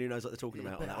someone in who knows what they're talking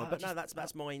about on that one. But no,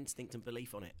 that's my instinct and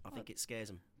belief on it. I think it scares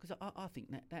them. Because I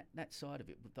think that side of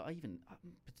it, that even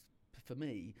for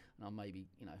me, and I'm maybe,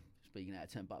 you know, speaking out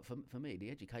of turn, but for me, the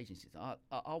education system,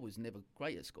 I was never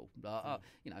great at school.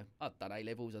 You know, I'd done A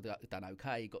levels, I'd done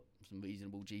okay, got some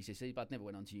reasonable GCSE, but I'd never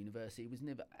went on to university. It was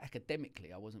never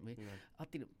academically. I wasn't really. I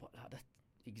didn't like the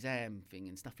exam thing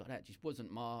and stuff like that. Just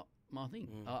wasn't my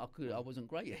thing. I wasn't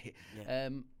great at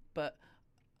it. But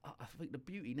I think the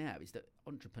beauty now is that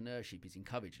entrepreneurship is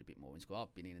encouraged a bit more in school.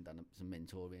 I've been in and done some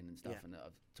mentoring and stuff, and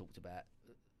I've talked about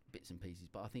bits and pieces.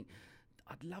 But I think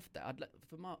I'd love that.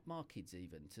 For my kids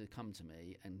even to come to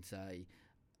me and say,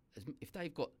 if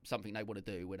they've got something they want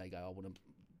to do, where they go, I want to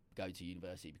go to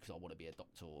university because I want to be a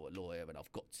doctor or a lawyer and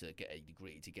I've got to get a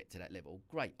degree to get to that level,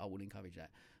 great, I will encourage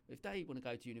that. But if they want to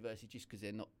go to university just because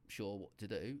they're not sure what to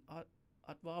do,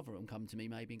 I'd rather them come to me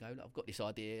maybe and go, look, I've got this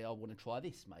idea, I want to try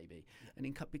this maybe.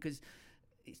 And because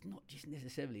it's not just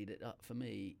necessarily that for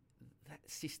me, that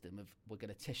system of we're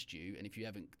going to test you, and if you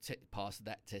haven't passed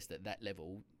that test at that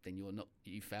level, then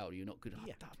you failed, you're not good. I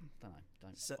don't know.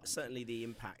 Certainly, the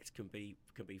impact can be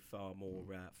far more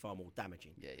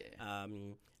damaging.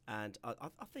 And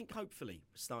I think hopefully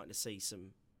we're starting to see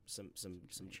some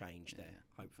change there.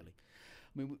 Hopefully.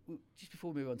 I mean, just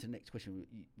before we move on to the next question,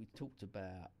 we talked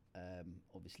about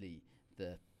obviously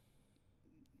the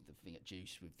thing at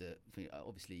Juice with the thing,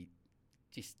 obviously.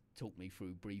 Just talk me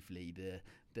through briefly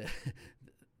the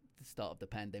start of the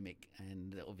pandemic,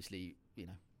 and obviously, you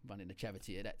know, running a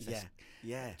charity. That's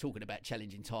talking about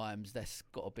challenging times. That's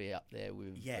got to be up there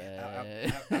with.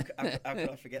 How could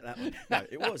I forget that one? No,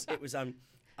 it was.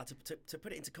 To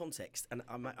put it into context, and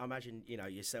I imagine, you know,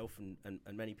 yourself and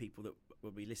many people that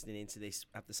will be listening into this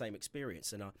have the same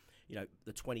experience. And you know,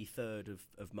 the 23rd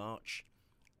of March,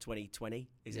 2020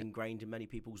 is ingrained in many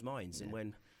people's minds, and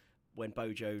when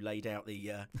Bojo laid out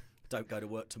the don't go to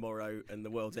work tomorrow and the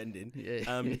world's ending,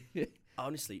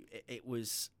 honestly, it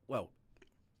was, well,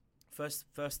 first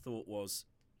thought was,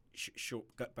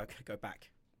 go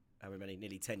back, however many,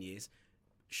 nearly 10 years,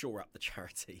 shore up the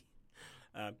charity.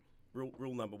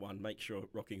 Rule number 1, make sure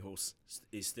Rocking Horse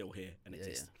is still here and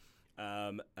exists.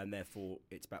 and therefore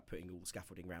it's about putting all the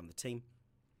scaffolding around the team.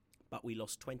 But we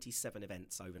lost 27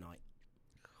 events overnight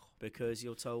because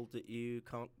you're told that you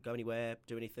can't go anywhere,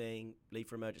 do anything, leave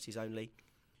for emergencies only.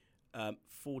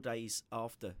 4 days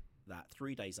after that,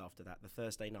 3 days after that, the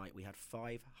Thursday night, we had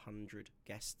 500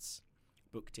 guests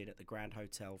booked in at the Grand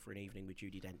Hotel for an evening with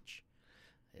Judi Dench.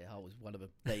 Yeah, I was one of them.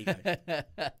 There you go.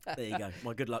 There you go.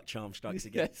 My good luck charm strikes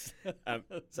again. Yes.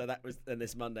 So that was then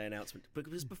this Monday announcement.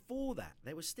 Because before that,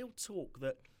 there was still talk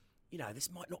that, this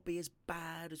might not be as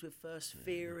bad as we're first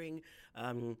fearing.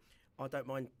 I don't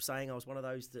mind saying I was one of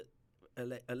those that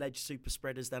alleged super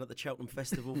spreaders down at the Cheltenham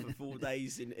Festival for 4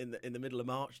 days in the middle of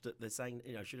March that they're saying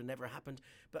should have never happened.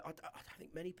 But I don't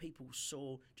think many people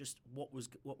saw just what was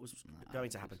going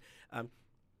to happen.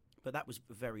 But that was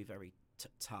very, very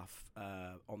tough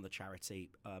on the charity.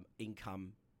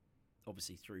 Income,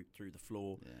 obviously, through the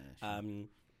floor. Yeah, sure.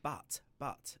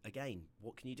 But again,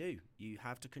 what can you do? You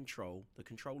have to control the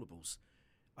controllables.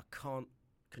 I can't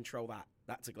control that.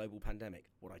 That's a global pandemic.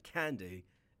 What I can do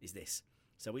is this.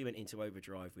 So we went into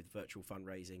overdrive with virtual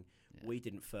fundraising. Yeah. We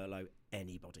didn't furlough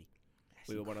anybody.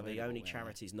 We were one of the only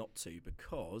charities not to,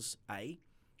 because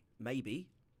maybe,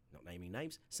 not naming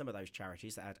names, some of those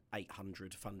charities that had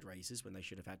 800 fundraisers when they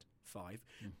should have had 5,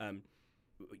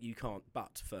 you can't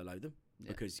but furlough them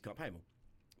because you can't pay them all.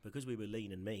 Because we were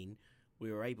lean and mean,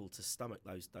 we were able to stomach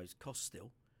those costs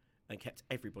still and kept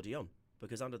everybody on.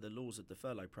 Because under the laws of the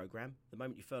furlough programme, the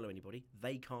moment you furlough anybody,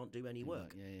 they can't do any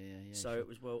work. Yeah, so it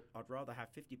was, I'd rather have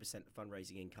 50% of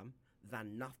fundraising income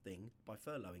than nothing by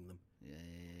furloughing them.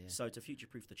 Yeah. So to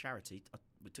future-proof the charity,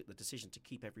 we took the decision to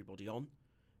keep everybody on.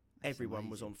 That's Everyone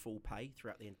amazing. was on full pay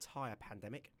throughout the entire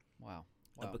pandemic. Wow.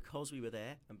 And because we were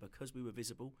there and because we were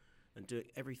visible and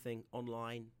doing everything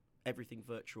online, everything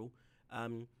virtual,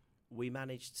 we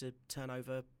managed to turn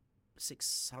over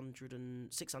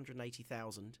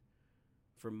 680,000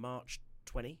 from March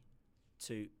 20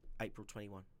 to April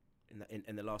 21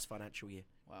 in the last financial year.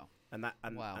 Wow. And that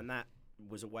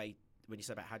was a way, when you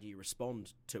say about how do you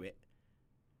respond to it,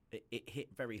 it hit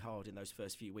very hard in those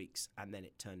first few weeks, and then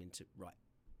it turned into, right,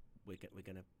 we're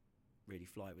going to really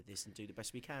fly with this and do the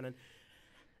best we can. And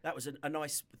that was a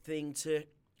nice thing to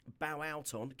bow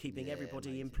out on. Keeping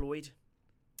everybody employed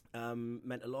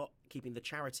meant a lot. Keeping the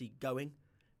charity going,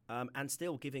 and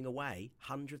still giving away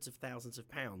hundreds of thousands of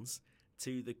pounds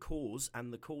to the cause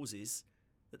and the causes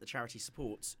that the charity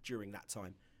supports during that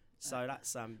time. So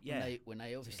that's when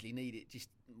they obviously need it just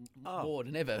more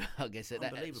than ever, I guess, at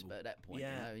that point.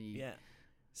 Yeah.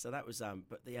 So that was I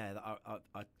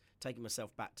taking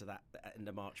myself back to that end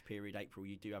of March period, April.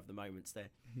 You do have the moments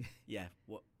there. Yeah.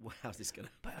 What? How's this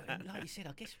gonna? But like you said,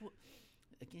 I guess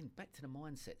back to the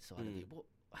mindset side of it.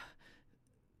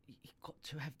 You've got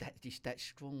to have that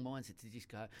strong mindset to just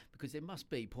go, because there must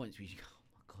be points where you go,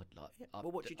 God,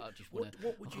 what would you do? What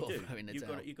would you do?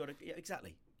 You've got to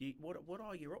exactly. What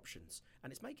are your options?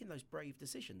 And it's making those brave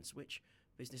decisions, which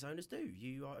business owners do.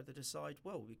 You either decide,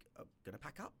 well, we're going to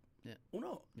pack up, or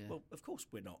not. Yeah. Well, of course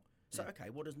we're not. So okay,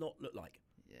 what does not look like?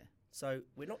 Yeah. So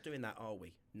we're not doing that, are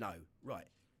we? No. Right.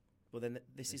 Well, then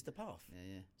this is the path.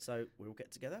 Yeah. So we'll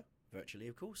get together virtually,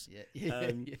 of course. Yeah.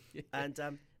 And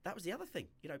that was the other thing.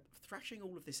 Thrashing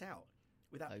all of this out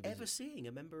without ever seeing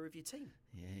a member of your team.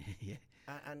 Yeah.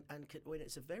 And when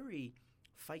it's a very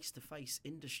face-to-face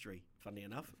industry, funny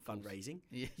enough, fundraising.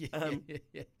 Yeah.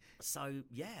 So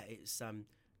it's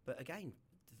but again,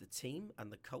 the team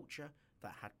and the culture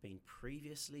that had been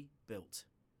previously built.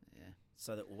 Yeah.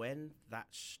 So that when that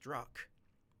struck,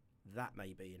 that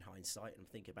maybe in hindsight, and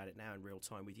think about it now in real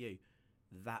time with you,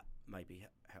 that maybe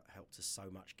helped us so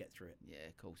much get through it. Yeah,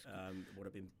 of course. Would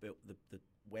have been built the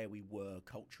where we were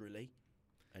culturally,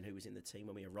 and who was in the team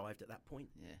when we arrived at that point.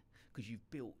 Yeah, because you've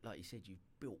built, like you said, you've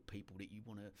built people that you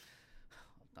want to. I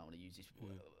don't want to use this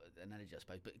analogy, I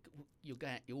suppose, but you're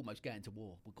almost going to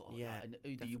war. We've got who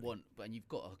definitely. Do you want? And you've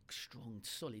got a strong,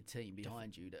 solid team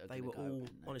behind you that are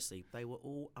honestly, they were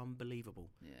all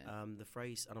unbelievable. Yeah. The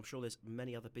phrase, and I'm sure there's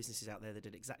many other businesses out there that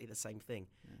did exactly the same thing,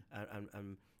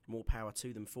 and more power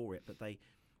to them for it. But they,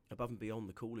 above and beyond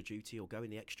the call of duty or going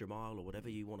the extra mile or whatever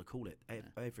you want to call it,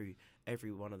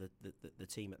 every one of the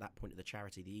team at that point of the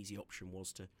charity, the easy option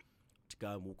was to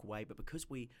go and walk away. But because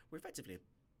we're effectively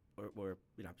we're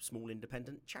small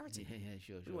independent charity. Yeah,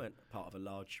 sure. We weren't part of a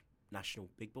large national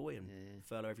big boy and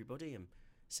furlough everybody and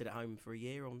sit at home for a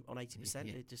year on 80%.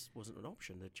 It just wasn't an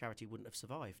option. The charity wouldn't have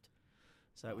survived.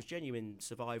 So it was genuine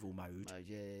survival mode.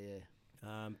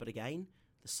 But again,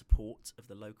 the support of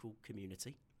the local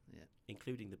community,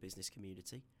 including the business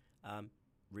community,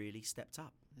 really stepped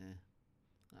up. Yeah,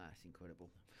 that's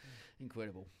incredible.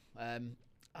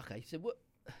 Okay, so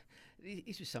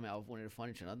this was something I've wanted to find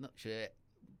interesting. I'm not sure,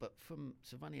 but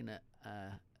running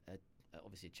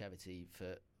obviously a charity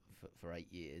for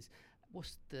 8 years,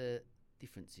 what's the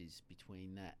differences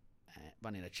between that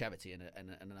running a charity and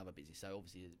another business? So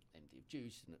obviously MD of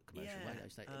Juice and a commercial radio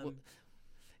station.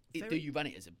 Do you run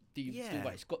it as a? Do you still run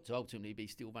it? It's got to ultimately be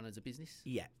still run as a business.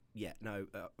 Yeah. No,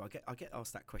 I get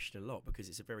asked that question a lot because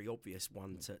it's a very obvious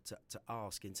one to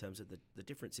ask in terms of the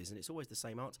differences, and it's always the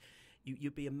same answer.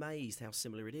 You'd be amazed how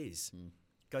similar it is.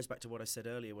 Goes back to what I said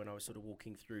earlier when I was sort of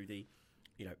walking through the,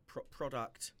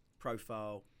 product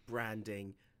profile,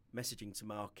 branding, messaging to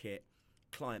market,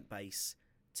 client base,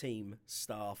 team,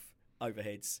 staff,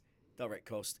 overheads, direct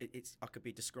cost. I could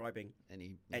be describing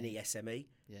any SME,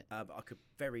 but I could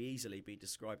very easily be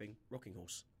describing Rocking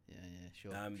Horse.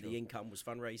 Sure. The income was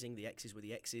fundraising, the X's were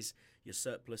the X's, your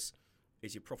surplus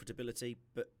is your profitability,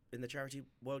 but in the charity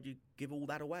world you give all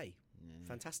that away.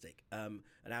 Fantastic. And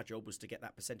our job was to get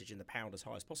that percentage in the pound as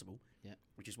high as possible,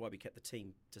 which is why we kept the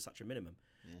team to such a minimum.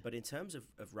 But in terms of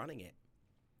running it,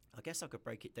 I guess I could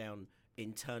break it down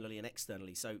internally and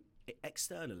externally. So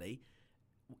externally,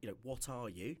 what are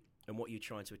you and what are you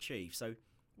trying to achieve? So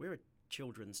we're a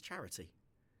children's charity.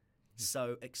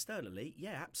 So externally,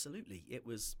 absolutely. It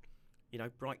was,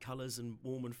 bright colours and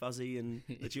warm and fuzzy and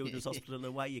the children's hospital and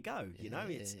away you go.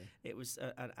 It was,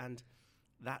 and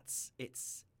that's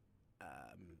its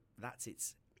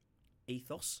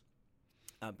ethos.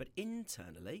 But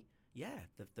internally,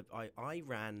 I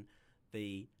ran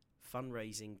the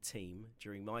fundraising team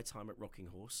during my time at Rocking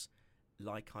Horse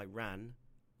like I ran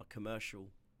a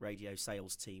commercial radio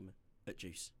sales team at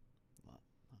Juice.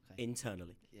 Okay.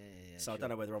 Internally. So sure. I don't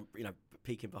know whether I'm,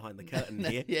 peeking behind the curtain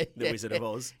here, the Wizard of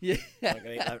Oz. Like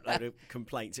a load of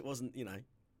complaints. It wasn't,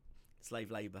 slave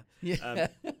labour.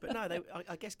 But no,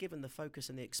 I guess given the focus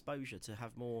and the exposure to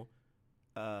have more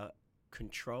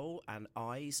control and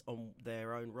eyes on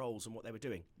their own roles and what they were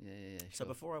doing. So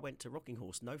before I went to Rocking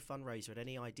Horse, no fundraiser had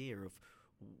any idea of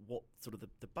what sort of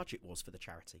the budget was for the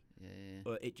charity.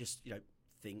 It just,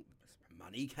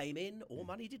 money came in or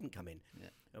money didn't come in.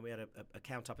 And we had a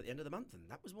count up at the end of the month, and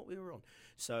that was what we were on.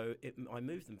 So I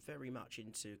moved them very much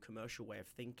into commercial way of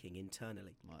thinking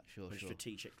internally,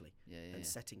 strategically, and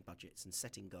setting budgets and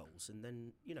setting goals, and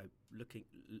then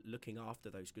looking after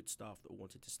those good staff that all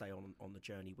wanted to stay on the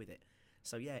journey with it.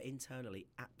 So internally,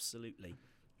 absolutely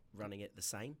running it the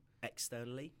same.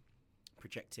 Externally,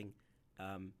 projecting,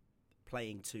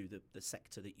 playing to the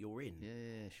sector that you're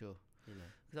in. Sure.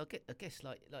 Because I guess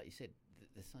like you said,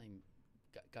 the same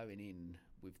going in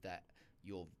with that,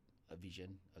 you're a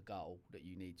vision, a goal that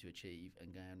you need to achieve,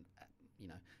 and going,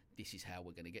 this is how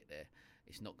we're going to get there.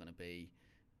 It's not going to be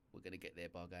we're going to get there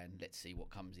by going, let's see what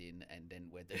comes in, and then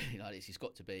we're doing like this. It's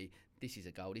got to be, this is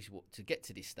a goal. This is what to get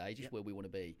to this stage. This is where we want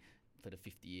to be for the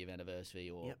 50-year anniversary,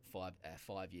 or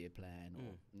 5-year plan,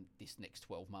 or this next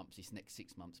 12 months, this next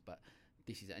 6 months. But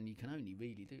this is, and you can only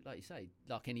really do, like you say,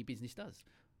 like any business does.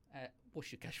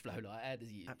 What's your cash flow like? How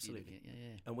does you absolutely?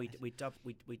 And we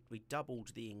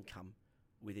doubled the income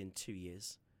within 2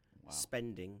 years,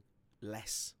 spending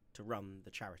less to run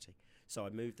the charity. So I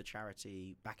moved the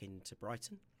charity back into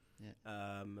Brighton,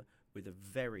 with a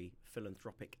very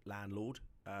philanthropic landlord,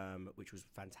 which was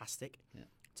fantastic,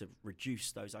 to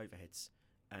reduce those overheads,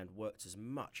 and worked as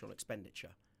much on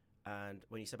expenditure. And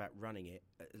when you say about running it,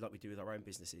 like we do with our own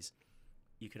businesses,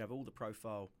 you can have all the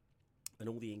profile and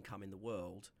all the income in the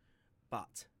world,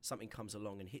 but something comes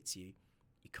along and hits you,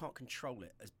 you can't control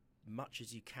it as much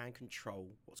as you can control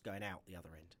what's going out the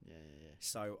other end.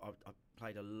 So I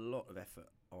played a lot of effort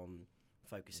on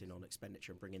focusing on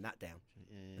expenditure and bringing that down,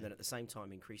 and then at the same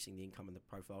time increasing the income and the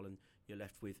profile, and you're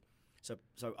left with. So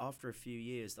after a few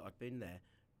years that I'd been there,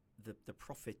 the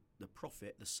profit,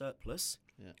 the surplus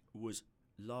was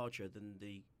larger than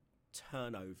the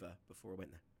turnover before I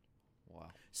went there.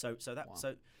 Wow. So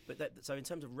in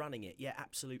terms of running it,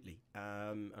 absolutely.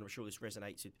 And I'm sure this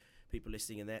resonates with people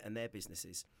listening in their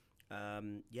businesses.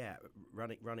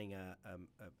 Running a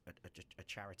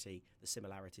charity, the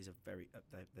similarities are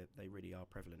they really are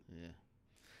prevalent.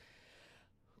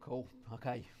 Cool.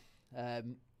 Okay.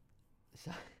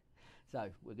 So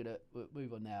we're gonna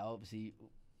move on now. Obviously,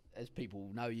 as people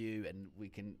know you, and we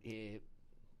can hear,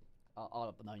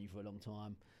 I've known you for a long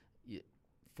time. You're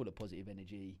full of positive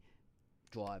energy,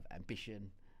 drive,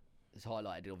 ambition. It's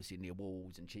highlighted obviously in the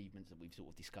awards and achievements that we've sort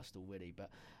of discussed already. But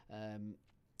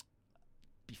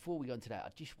before we go into that, I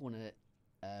just want to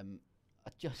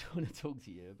talk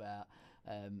to you about.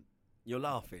 You're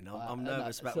laughing. I'm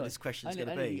nervous about what this question's going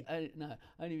to be.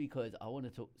 Only because I want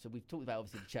to talk. So we've talked about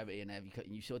obviously the charity, and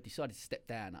you sort of decided to step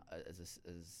down as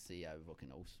CEO of Rocking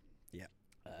Horse.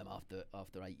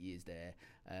 after 8 years there,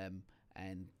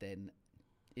 and then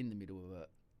in the middle of a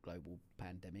global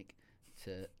pandemic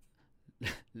to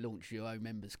launch your own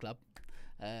members club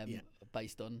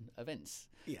based on events.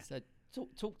 Yeah. So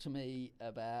talk to me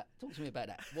about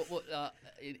that. What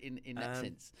in that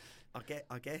sense?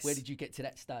 I guess. Where did you get to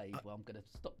that stage? Well, I'm going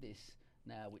to stop this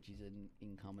now, which is an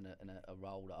income and a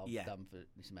role that I've done for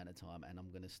this amount of time, and I'm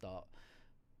going to start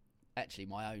actually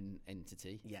my own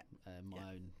entity, my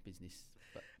own business.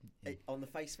 But on the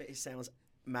face of it, it sounds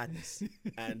madness,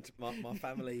 and my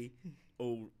family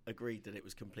all agreed that it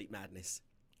was complete madness.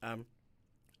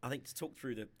 I think to talk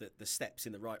through the steps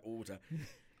in the right order,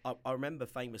 I remember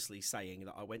famously saying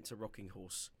that I went to Rocking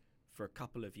Horse for a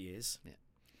couple of years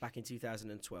back in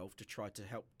 2012 to try to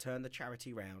help turn the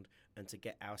charity round and to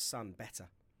get our son better.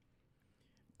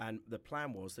 And the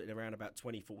plan was that in around about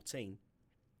 2014,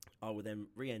 I would then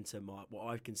re-enter what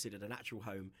I considered a natural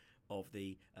home of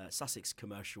the Sussex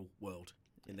commercial world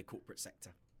in the corporate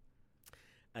sector.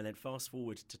 And then fast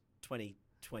forward to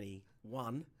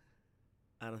 2021,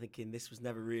 and I'm thinking this was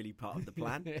never really part of the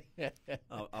plan.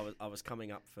 I was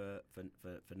coming up for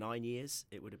 9 years.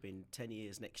 It would have been 10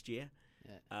 years next year,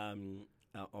 on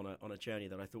a journey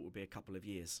that I thought would be a couple of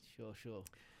years. Sure.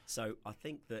 So I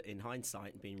think that in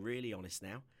hindsight, and being really honest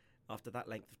now, after that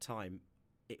length of time,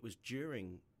 it was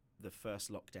during the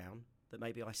first lockdown that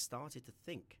maybe I started to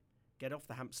think, get off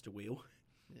the hamster wheel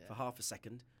for half a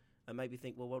second, and maybe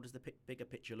think, well, what does the bigger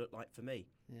picture look like for me?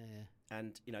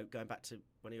 And going back to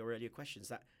one of your earlier questions,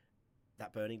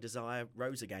 that burning desire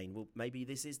rose again. Well, maybe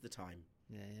this is the time.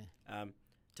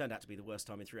 Turned out to be the worst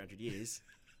time in 300 years.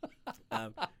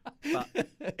 But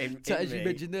as you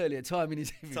mentioned earlier, timing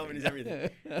is everything. Timing is everything.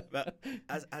 But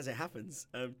as it happens,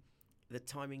 the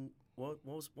timing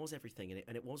was everything,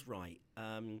 and it was right.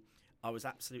 I was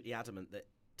absolutely adamant that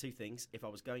two things: if I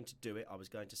was going to do it, I was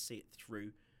going to see it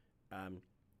through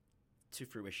to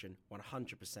fruition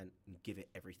 100% and give it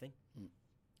everything.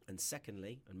 And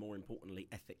secondly, and more importantly,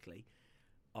 ethically,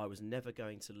 I was never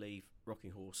going to leave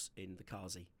Rocking Horse in the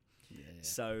Kazi.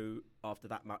 So after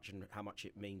that much and how much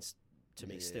it means to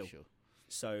me still. Sure.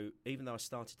 So even though I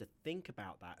started to think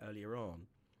about that earlier on,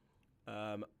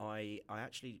 I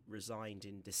actually resigned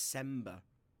in December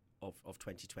of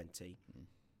 2020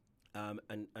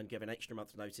 and gave an extra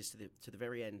month's notice to the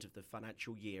very end of the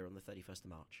financial year on the 31st of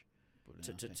March.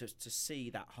 To see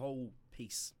that whole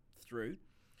piece through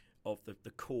of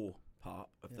the core part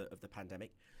of the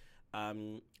pandemic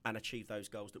and achieve those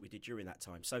goals that we did during that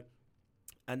time. So,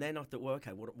 and then I thought, well,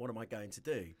 okay, what am I going to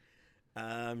do?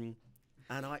 And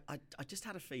I just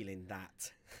had a feeling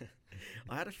that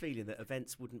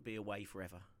events wouldn't be away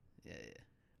forever.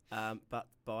 But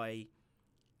by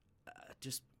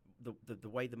just the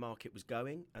way the market was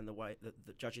going and the way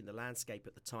that judging the landscape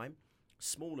at the time,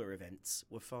 smaller events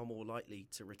were far more likely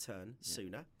to return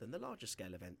sooner than the larger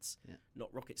scale events.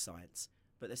 Not rocket science,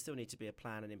 but there still need to be a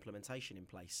plan and implementation in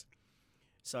place.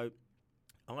 So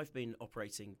I've been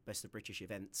operating Best of British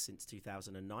events since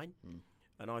 2009,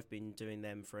 and I've been doing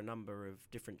them for a number of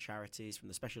different charities, from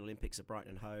the Special Olympics at Brighton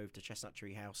and Hove to Chestnut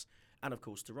Tree House, and of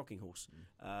course to Rocking Horse.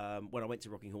 When I went to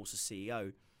Rocking Horse as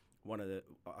CEO,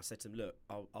 I said to them, look,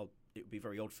 it would be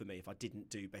very odd for me if I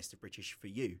didn't do Best of British for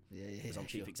you, because I'm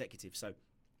chief executive. So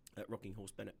Rocking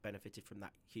Horse benefited from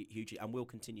that hugely, and will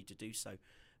continue to do so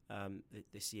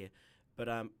this year. But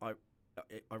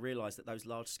I realised that those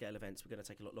large-scale events were going to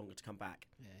take a lot longer to come back.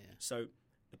 So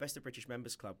the Best of British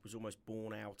Members Club was almost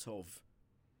born out of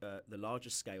the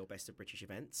larger scale Best of British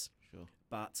events,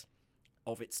 but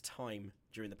of its time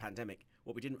during the pandemic.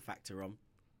 What we didn't factor on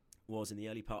was in the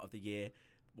early part of the year,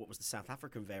 what was the South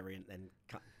African variant then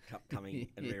coming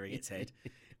and rearing its head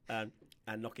and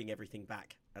knocking everything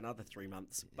back another 3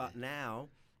 months. But now,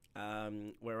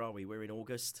 where are we? We're in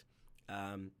August.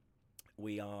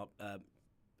 We are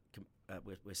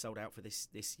we're sold out for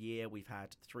this year. We've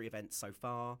had 3 events so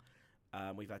far.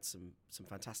 We've had some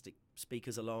fantastic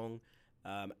speakers along,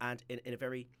 and in a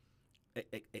very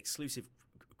exclusive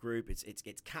group.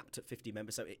 It's capped at 50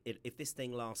 members. So if this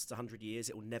thing lasts 100 years,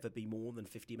 it will never be more than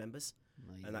 50 members.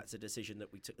 Amazing. And that's a decision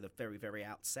that we took at the very, very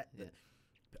outset. That,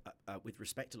 with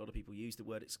respect, a lot of people use the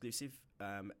word exclusive,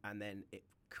 and then it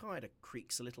kind of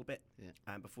creaks a little bit.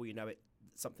 And before you know it,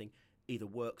 something either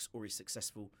works or is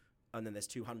successful, and then there's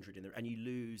 200 in there, and you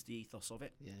lose the ethos of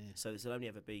it. So there'll only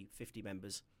ever be 50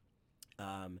 members.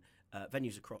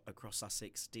 Venues across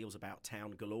Sussex, deals about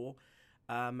town galore.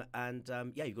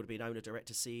 You've got to be an owner,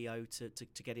 director, CEO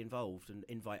to get involved, and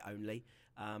invite only.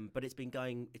 But it's been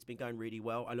going really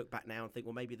well. I look back now and think,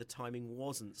 well, maybe the timing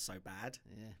wasn't so bad.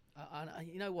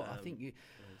 You know what? I think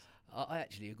I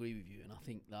actually agree with you, and I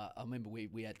think that I remember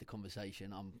we had the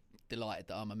conversation. I'm delighted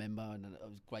that I'm a member, and it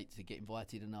was great to get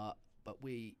invited. But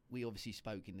we obviously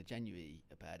spoke in the January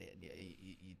about it, and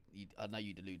I know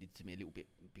you'd alluded to me a little bit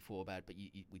before about it, but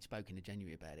we'd spoken in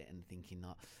January about it, and thinking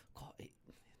like, God, mate,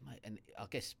 and I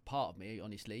guess part of me,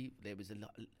 honestly, there was an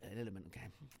element of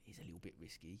going, it's a little bit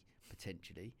risky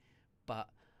potentially, but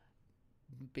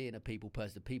being a people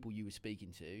person, the people you were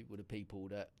speaking to were the people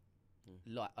that.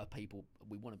 Like people,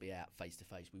 we want to be out face to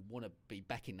face. We want to be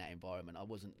back in that environment. I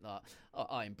wasn't like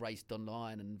I embraced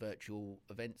online and virtual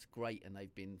events, great, and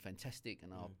they've been fantastic.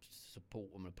 And I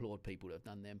support and applaud people that have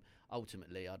done them.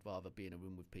 Ultimately, I'd rather be in a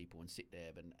room with people and sit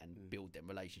there and build them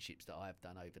relationships that I have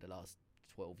done over the last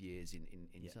 12 years in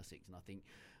Sussex. And I think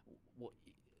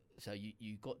so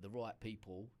you got the right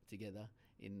people together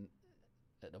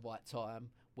at the right time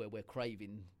where we're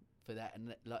craving for that,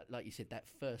 and like you said, that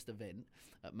first event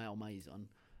at Malmaison,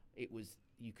 it was,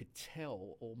 you could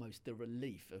tell almost the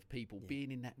relief of people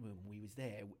being in that room. We was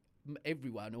there,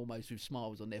 everyone almost with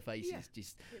smiles on their faces,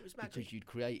 just it was magic. Because you'd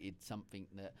created something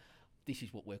that this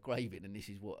is what we're craving, and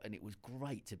and it was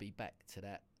great to be back to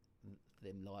them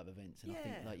live events. And I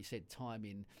think, like you said,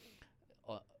 timing.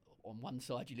 On one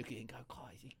side, you look at it and go,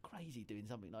 God, is it crazy doing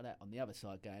something like that? On the other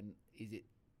side, going, is it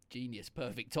genius,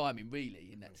 perfect timing, really,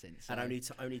 in that sense? And only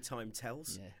time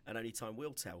tells, and only time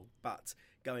will tell. But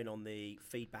going on the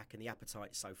feedback and the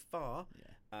appetite so far,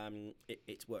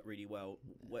 it's worked really well.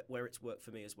 Where it's worked for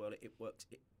me as well, it worked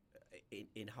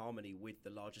in harmony with the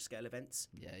larger scale events.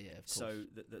 Of course. So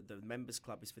the members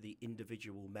club is for the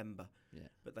individual member,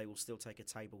 but they will still take a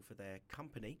table for their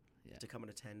company to come and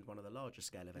attend one of the larger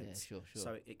scale events. Sure.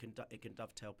 So it can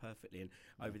dovetail perfectly. And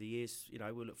over the years,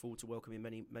 we'll look forward to welcoming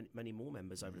many more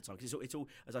members over the time. 'Cause it's all,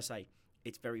 as I say,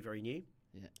 it's very, very new.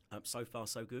 So far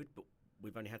so good, but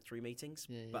we've only had 3 meetings.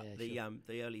 But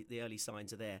the early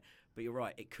signs are there. But you're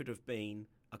right, I could have been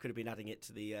adding it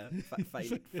to the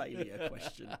failure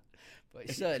question. But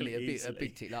it's certainly a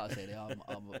big tick. Like I said,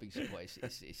 I'm a big supporter.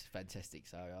 It's fantastic.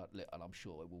 So and I'm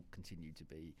sure it will continue to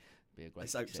be a great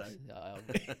success.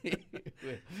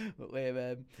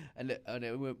 We'll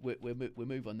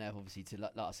move on now, obviously, to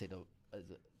like I said,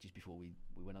 just before we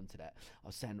went on to that, I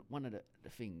was saying one of the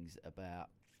things about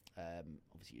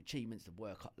obviously achievements, the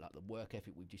work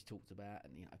ethic we've just talked about,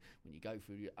 and when you go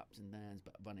through your ups and downs,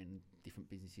 but running different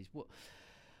businesses, what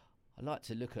I like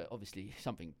to look at, obviously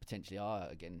something potentially I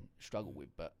again struggle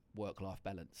with, but work-life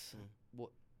balance.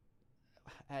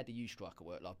 How do you strike a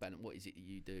work-life balance? What is it that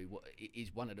you do? What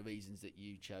is one of the reasons that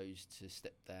you chose to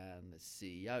step down as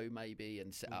CEO, maybe,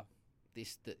 and set up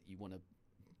this, that you want to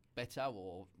better,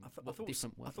 or I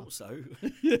thought so.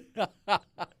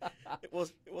 It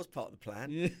was part of the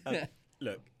plan.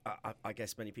 Look, I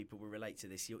guess many people will relate to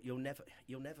this. You're never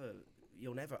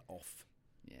off.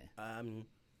 You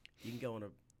can go on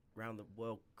a round the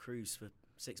world cruise for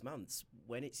 6 months.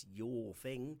 When it's your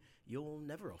thing, you're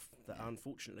never off.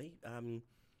 Unfortunately,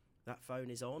 that phone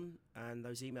is on, and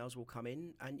those emails will come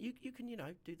in, and you can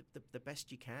do the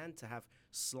best you can to have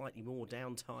slightly more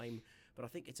downtime. But I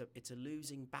think it's a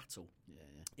losing battle.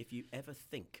 If you ever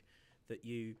think that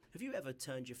have you ever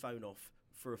turned your phone off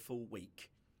for a full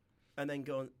week and then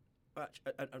gone,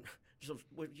 you're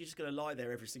just going to lie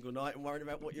there every single night and worrying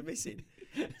about what you're missing?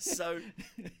 So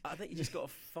I think you just got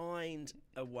to find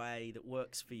a way that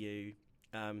works for you.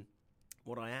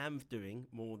 What I am doing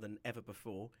more than ever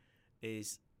before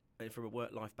is, from a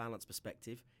work-life balance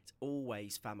perspective, it's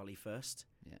always family first.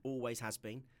 Always has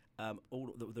been.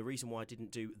 The reason why I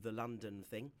didn't do the London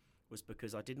thing was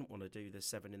because I didn't want to do the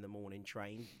 7 a.m.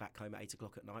 train back home at 8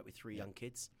 o'clock at night with 3 young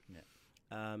kids.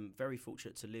 Very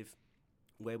fortunate to live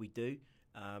where we do.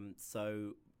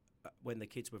 So when the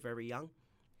kids were very young,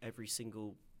 every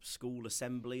single school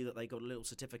assembly that they got a little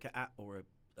certificate at, or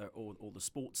the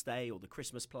sports day or the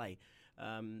Christmas play,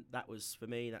 that was for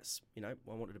me. That's I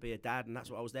wanted to be a dad, and that's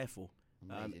what I was there for.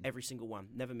 Every single one,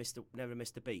 never missed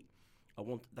a beat. I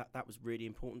want that. That was really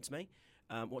important to me.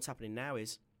 What's happening now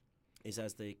is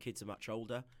as the kids are much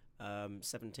older,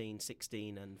 17,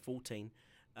 16 and 14,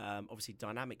 obviously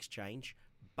dynamics change,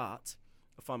 but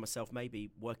I find myself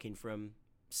maybe working from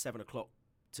 7 o'clock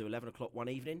to 11 o'clock one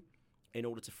evening in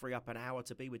order to free up an hour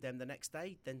to be with them the next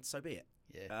day, then so be it.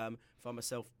 Find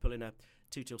myself pulling a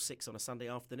 2 till 6 on a Sunday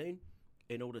afternoon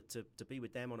in order to be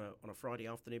with them on a Friday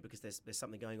afternoon because there's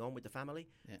something going on with the family.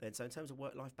 Then so in terms of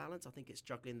work-life balance, I think it's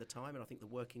juggling the time, and I think the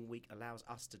working week allows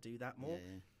us to do that more.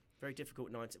 Very difficult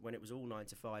when it was all 9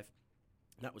 to 5.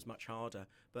 That was much harder.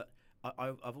 But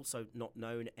I've also not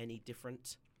known any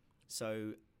different.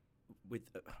 So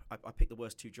I picked the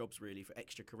worst two jobs really for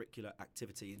extracurricular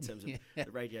activity in terms of Yeah.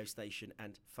 the radio station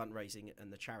and fundraising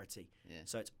and the charity. Yeah.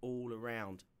 So it's all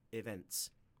around events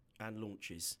and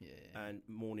launches Yeah. and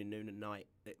morning, noon, and night.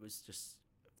 It was just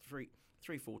three,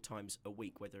 4 times a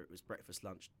week, whether it was breakfast,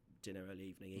 lunch, dinner, early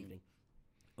evening,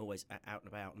 always out and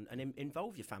about, and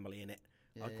involve your family in it.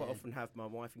 I quite often have my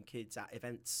wife and kids at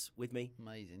events with me.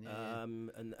 Amazing. Yeah.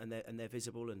 And they're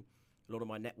visible, and a lot of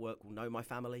my network will know my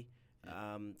family.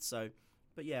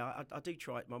 But yeah, I do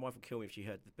try. My wife would kill me if she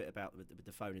heard the bit about with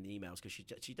the phone and the emails, because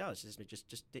she does. She says to me,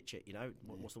 just ditch it. You know,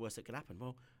 what's the worst that can happen?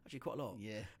 Well, actually, quite a lot.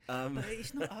 Yeah. But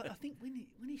it's not. I think when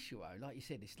it's your own, like you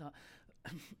said, it's like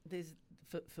there's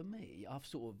for me. I've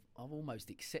almost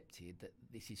accepted that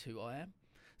this is who I am.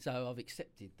 So I've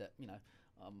accepted that, you know,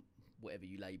 whatever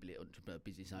you label it, entrepreneur,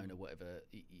 business owner, whatever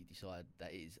you decide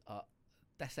that is,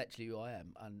 that's actually who I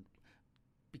am, and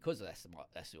because that's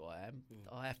who I am,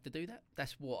 I have to do that.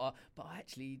 That's what but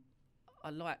I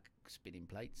like spinning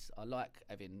plates. I like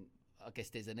having, I guess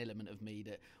there's an element of me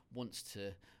that wants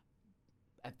to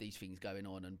have these things going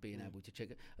on and being able to check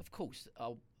it. Of course,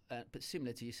 but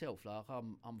similar to yourself, like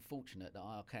I'm fortunate that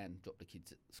I can drop the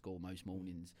kids at school most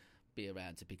mornings, be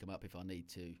around to pick them up if I need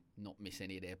to, not miss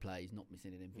any of their plays, not miss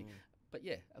any of anything. But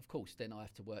yeah, of course, then I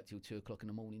have to work till 2 o'clock in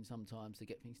the morning sometimes to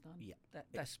get things done. Yeah,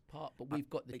 that's part. But we've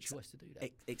got the choice to do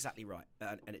that. Exactly right,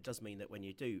 and it does mean that when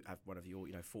you do have one of your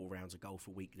 4 rounds of golf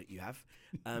a week that you have,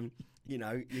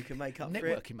 you can make up for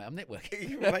it. Networking, mate. I'm networking.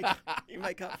 you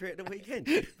make up for it at the weekend.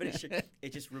 But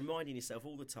it's just reminding yourself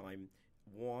all the time,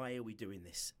 why are we doing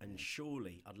this? And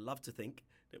surely, I'd love to think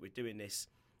that we're doing this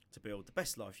to build the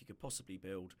best life you could possibly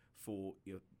build for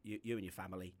you and your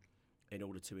family, in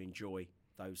order to enjoy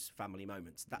those family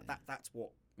moments. That's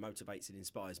what motivates and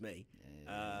inspires me.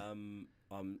 I'm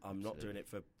not doing it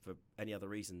for any other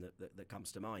reason that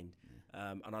comes to mind.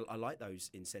 And I like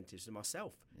those incentives to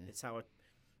myself. It's how I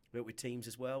built with teams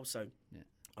as well. So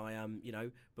I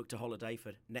booked a holiday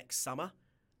for next summer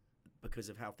because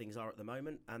of how things are at the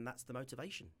moment, and that's the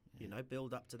motivation.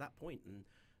 Build up to that point,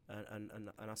 and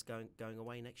us going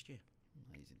away next year.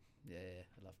 Amazing. Yeah,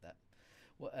 I love that.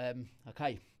 Well,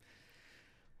 okay.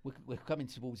 We're coming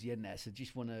towards the end now, so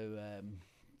just want to a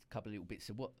couple of little bits.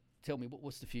 So tell me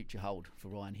what's the future hold for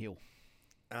Ryan Hill?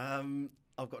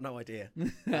 I've got no idea,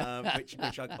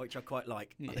 which I quite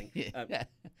like. I think.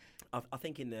 I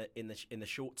think in the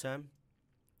short term,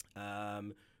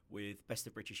 with Best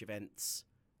of British Events,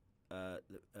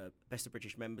 Best of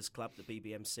British Members Club, the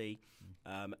BBMC,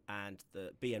 and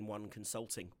the BN1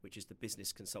 Consulting, which is the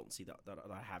business consultancy that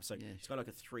I have. So it's kind of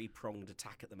like a 3-pronged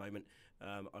attack at the moment.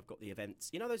 I've got the events.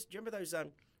 Do you remember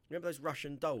those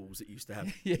Russian dolls that you used to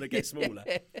have that get smaller?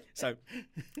 So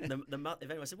the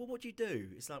event, I said, well, what do you do?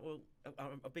 It's like, well,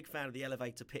 I'm a big fan of the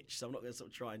elevator pitch, so I'm not going to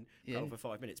sort of try and go on for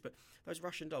 5 minutes. But those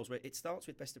Russian dolls, where it starts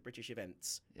with Best of British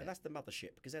Events, and that's the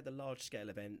mothership, because they're the large-scale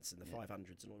events and the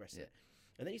 500s and all the rest of it.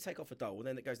 And then you take off a dole, and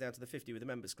then it goes down to the 50 with the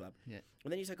Members Club.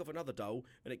 And then you take off another dole,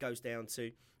 and it goes down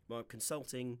to my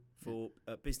consulting for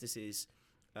businesses,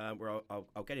 where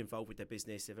I'll get involved with their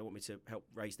business if they want me to help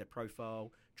raise their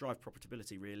profile, drive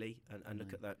profitability really, and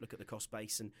look at the cost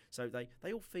base. And so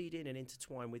they all feed in and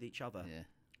intertwine with each other.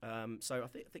 So I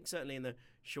think certainly in the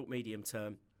short medium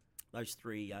term, those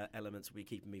 3 elements will be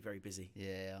keeping me very busy.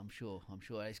 Yeah, I'm sure.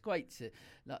 It's great to.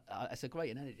 It's a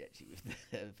great analogy actually,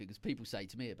 because people say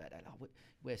to me about that.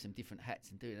 Wear some different hats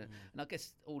and do it, and I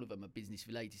guess all of them are business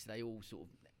related. So they all sort of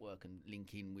network and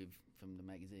link in with, from the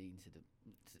magazine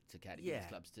to county business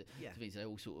clubs to things. They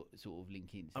all sort of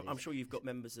link in. So I'm sure you've got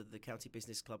members of the county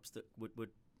business clubs that would.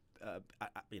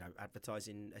 Advertise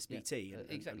in SBT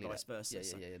and vice versa.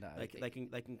 They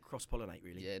can cross pollinate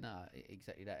really. Yeah, no,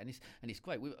 exactly that, and it's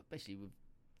great. Especially with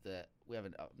we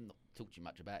haven't not talked too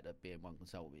much about the BN1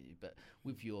 Consultant with you, but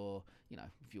with your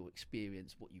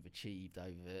experience, what you've achieved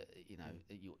over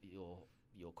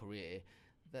your career.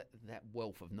 That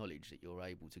wealth of knowledge that you're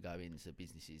able to go into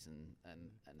businesses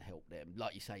and help them,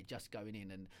 like you say, just going in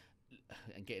and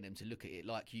getting them to look at it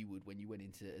like you would when you went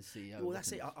into a CEO. Well,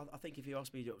 that's it. I think if you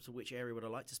ask me to which area would I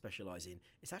like to specialise in,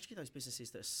 it's actually those businesses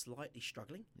that are slightly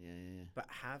struggling, but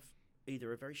have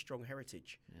either a very strong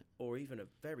heritage or even a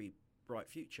very bright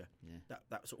future.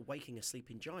 That sort of waking a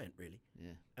sleeping giant, really.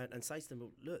 And say to them,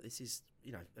 well, look, this is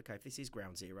okay. If this is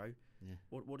ground zero,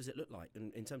 what does it look like?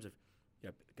 And in terms of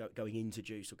going into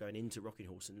Juice or going into Rocking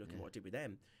Horse and looking what I did with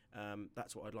them,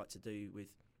 that's what I'd like to do with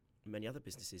many other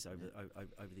businesses over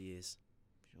the years.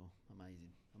 Sure,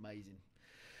 amazing.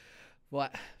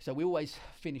 Right, so we always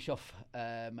finish off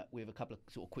with a couple of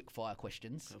sort of quick fire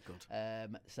questions. Oh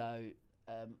God. So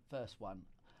first one,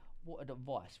 what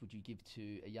advice would you give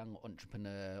to a young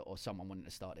entrepreneur or someone wanting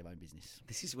to start their own business?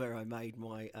 This is where I made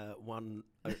my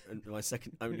my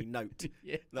second only note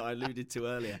Yeah. that I alluded to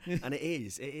earlier, and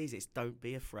it's don't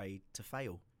be afraid to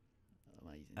fail.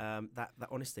 Amazing. That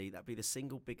honestly, that'd be the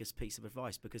single biggest piece of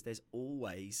advice, because there's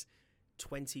always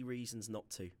 20 reasons not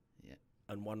to, Yeah.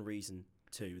 and one reason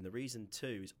to, and the reason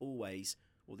to is always,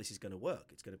 well, this is going to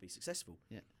work, it's going to be successful.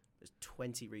 Yeah. There's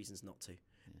 20 reasons not to,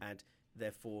 and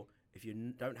therefore, if you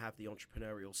don't have the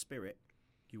entrepreneurial spirit,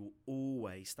 you will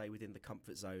always stay within the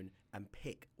comfort zone and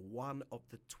pick one of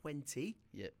the 20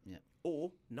 Yep. Yep.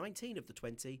 or 19 of the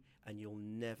 20, and you'll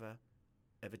never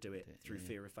ever do it through Yeah.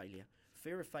 fear of failure.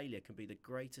 Fear of failure can be the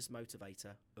greatest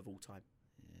motivator of all time.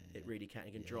 Yeah. It really can.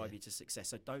 It can drive Yeah. you to success.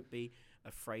 So don't be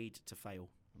afraid to fail.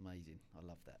 Amazing. I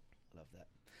love that. I love that.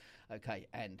 Okay,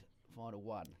 and final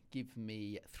one. Give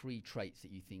me 3 traits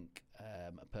that you think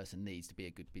a person needs to be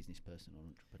a good business person or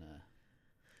entrepreneur.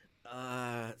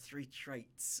 3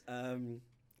 traits.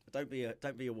 Don't be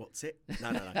a what's it?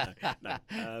 No.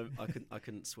 I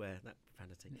couldn't swear, that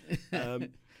profanity.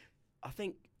 I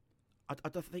think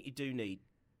you do need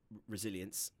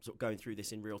resilience. Sort of going through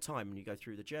this in real time, and you go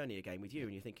through the journey again with you,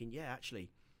 and you're thinking, yeah, actually,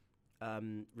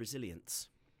 resilience,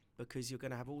 because you're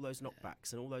going to have all those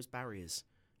knockbacks and all those barriers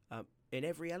in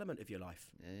every element of your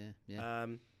life. Yeah.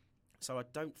 So I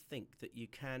don't think that you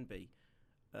can be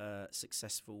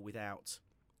successful without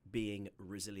being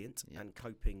resilient and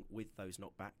coping with those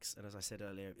knockbacks. And as I said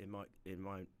earlier, in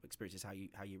my experiences,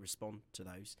 how you respond to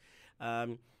those.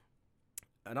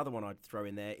 Another one I'd throw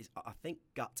in there is, I think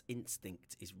gut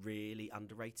instinct is really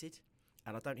underrated,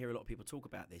 and I don't hear a lot of people talk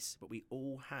about this, but we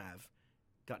all have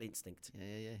gut instinct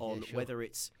on sure. whether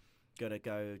it's going to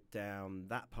go down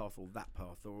that path or that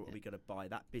path, or are we going to buy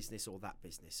that business or that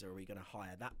business, or are we going to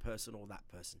hire that person or that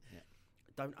person.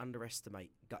 Don't underestimate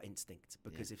gut instinct,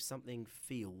 because if something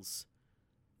feels,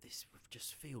 this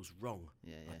just feels wrong,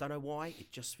 I don't know why,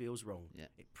 it just feels wrong,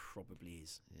 it probably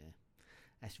is.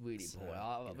 That's really important.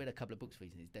 I've read a couple of books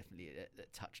recently. It's definitely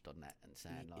that touched on that and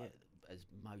saying, like, as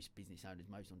most business owners,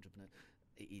 most entrepreneurs,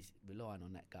 it is relying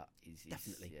on that gut.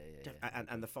 Definitely.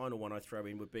 And the final one I throw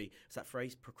in would be, it's that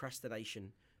phrase,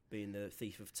 procrastination being the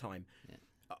thief of time.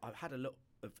 I've had a lot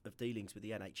of dealings with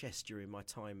the NHS during my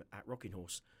time at Rocking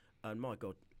Horse, and my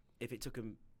God, if it took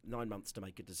them 9 months to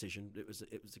make a decision, it was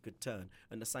a good turn.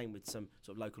 And the same with some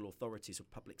sort of local authorities or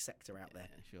public sector out there.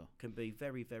 Sure. Can be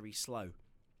very, very slow.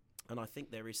 And I think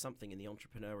there is something in the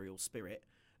entrepreneurial spirit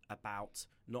about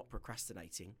not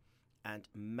procrastinating and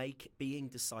being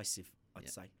decisive, I'd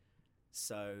say.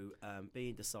 So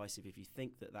being decisive, if you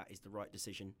think that is the right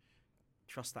decision,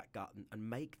 trust that gut and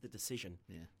make the decision.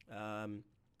 And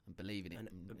believe in it.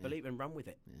 And believe and run with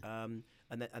it. And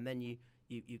then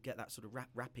you get that sort of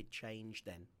rapid change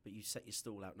then, but you set your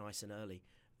stall out nice and early.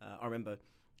 I remember,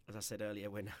 as I said earlier,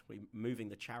 when we moving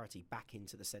the charity back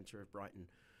into the centre of Brighton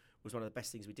was one of the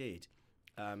best things we did.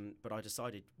 But I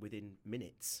decided within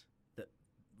minutes that,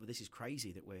 well, this is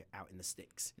crazy that we're out in the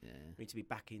sticks. We need to be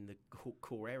back in the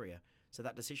core area. So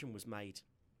that decision was made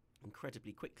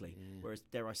incredibly quickly. Whereas,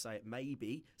 dare I say it,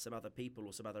 maybe some other people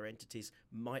or some other entities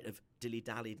might have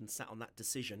dilly-dallied and sat on that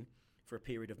decision for a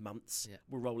period of months.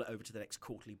 We'll roll it over to the next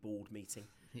quarterly board meeting.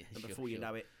 And before you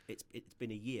know it, it's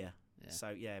been a year.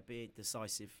 So, be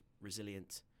decisive,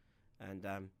 resilient,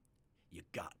 and your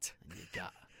gut.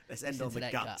 Let's end on the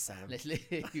gut, Sam. Let's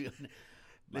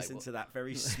listen to that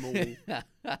very small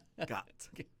gut.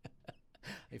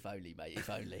 If only, mate, if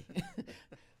only.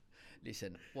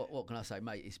 Listen, what can I say,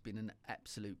 mate? It's been an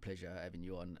absolute pleasure having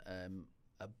you on.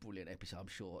 A brilliant episode, I'm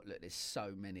sure. Look, there's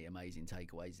so many amazing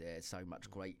takeaways there, so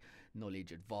much great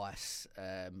knowledge, advice.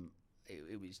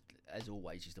 It was, as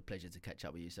always, just a pleasure to catch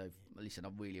up with you. So, listen, I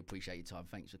really appreciate your time.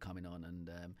 Thanks for coming on,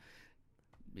 and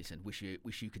listen, wish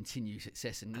you continued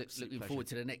success, and looking forward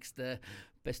to the next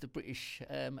Best of British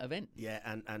event.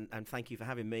 And thank you for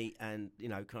having me. And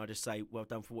can I just say, well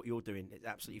done for what you're doing. It's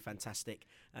absolutely fantastic,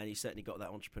 and you certainly got that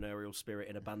entrepreneurial spirit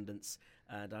in abundance.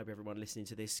 And I hope everyone listening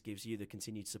to this gives you the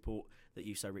continued support that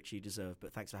you so richly deserve.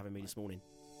 But thanks for having me this morning.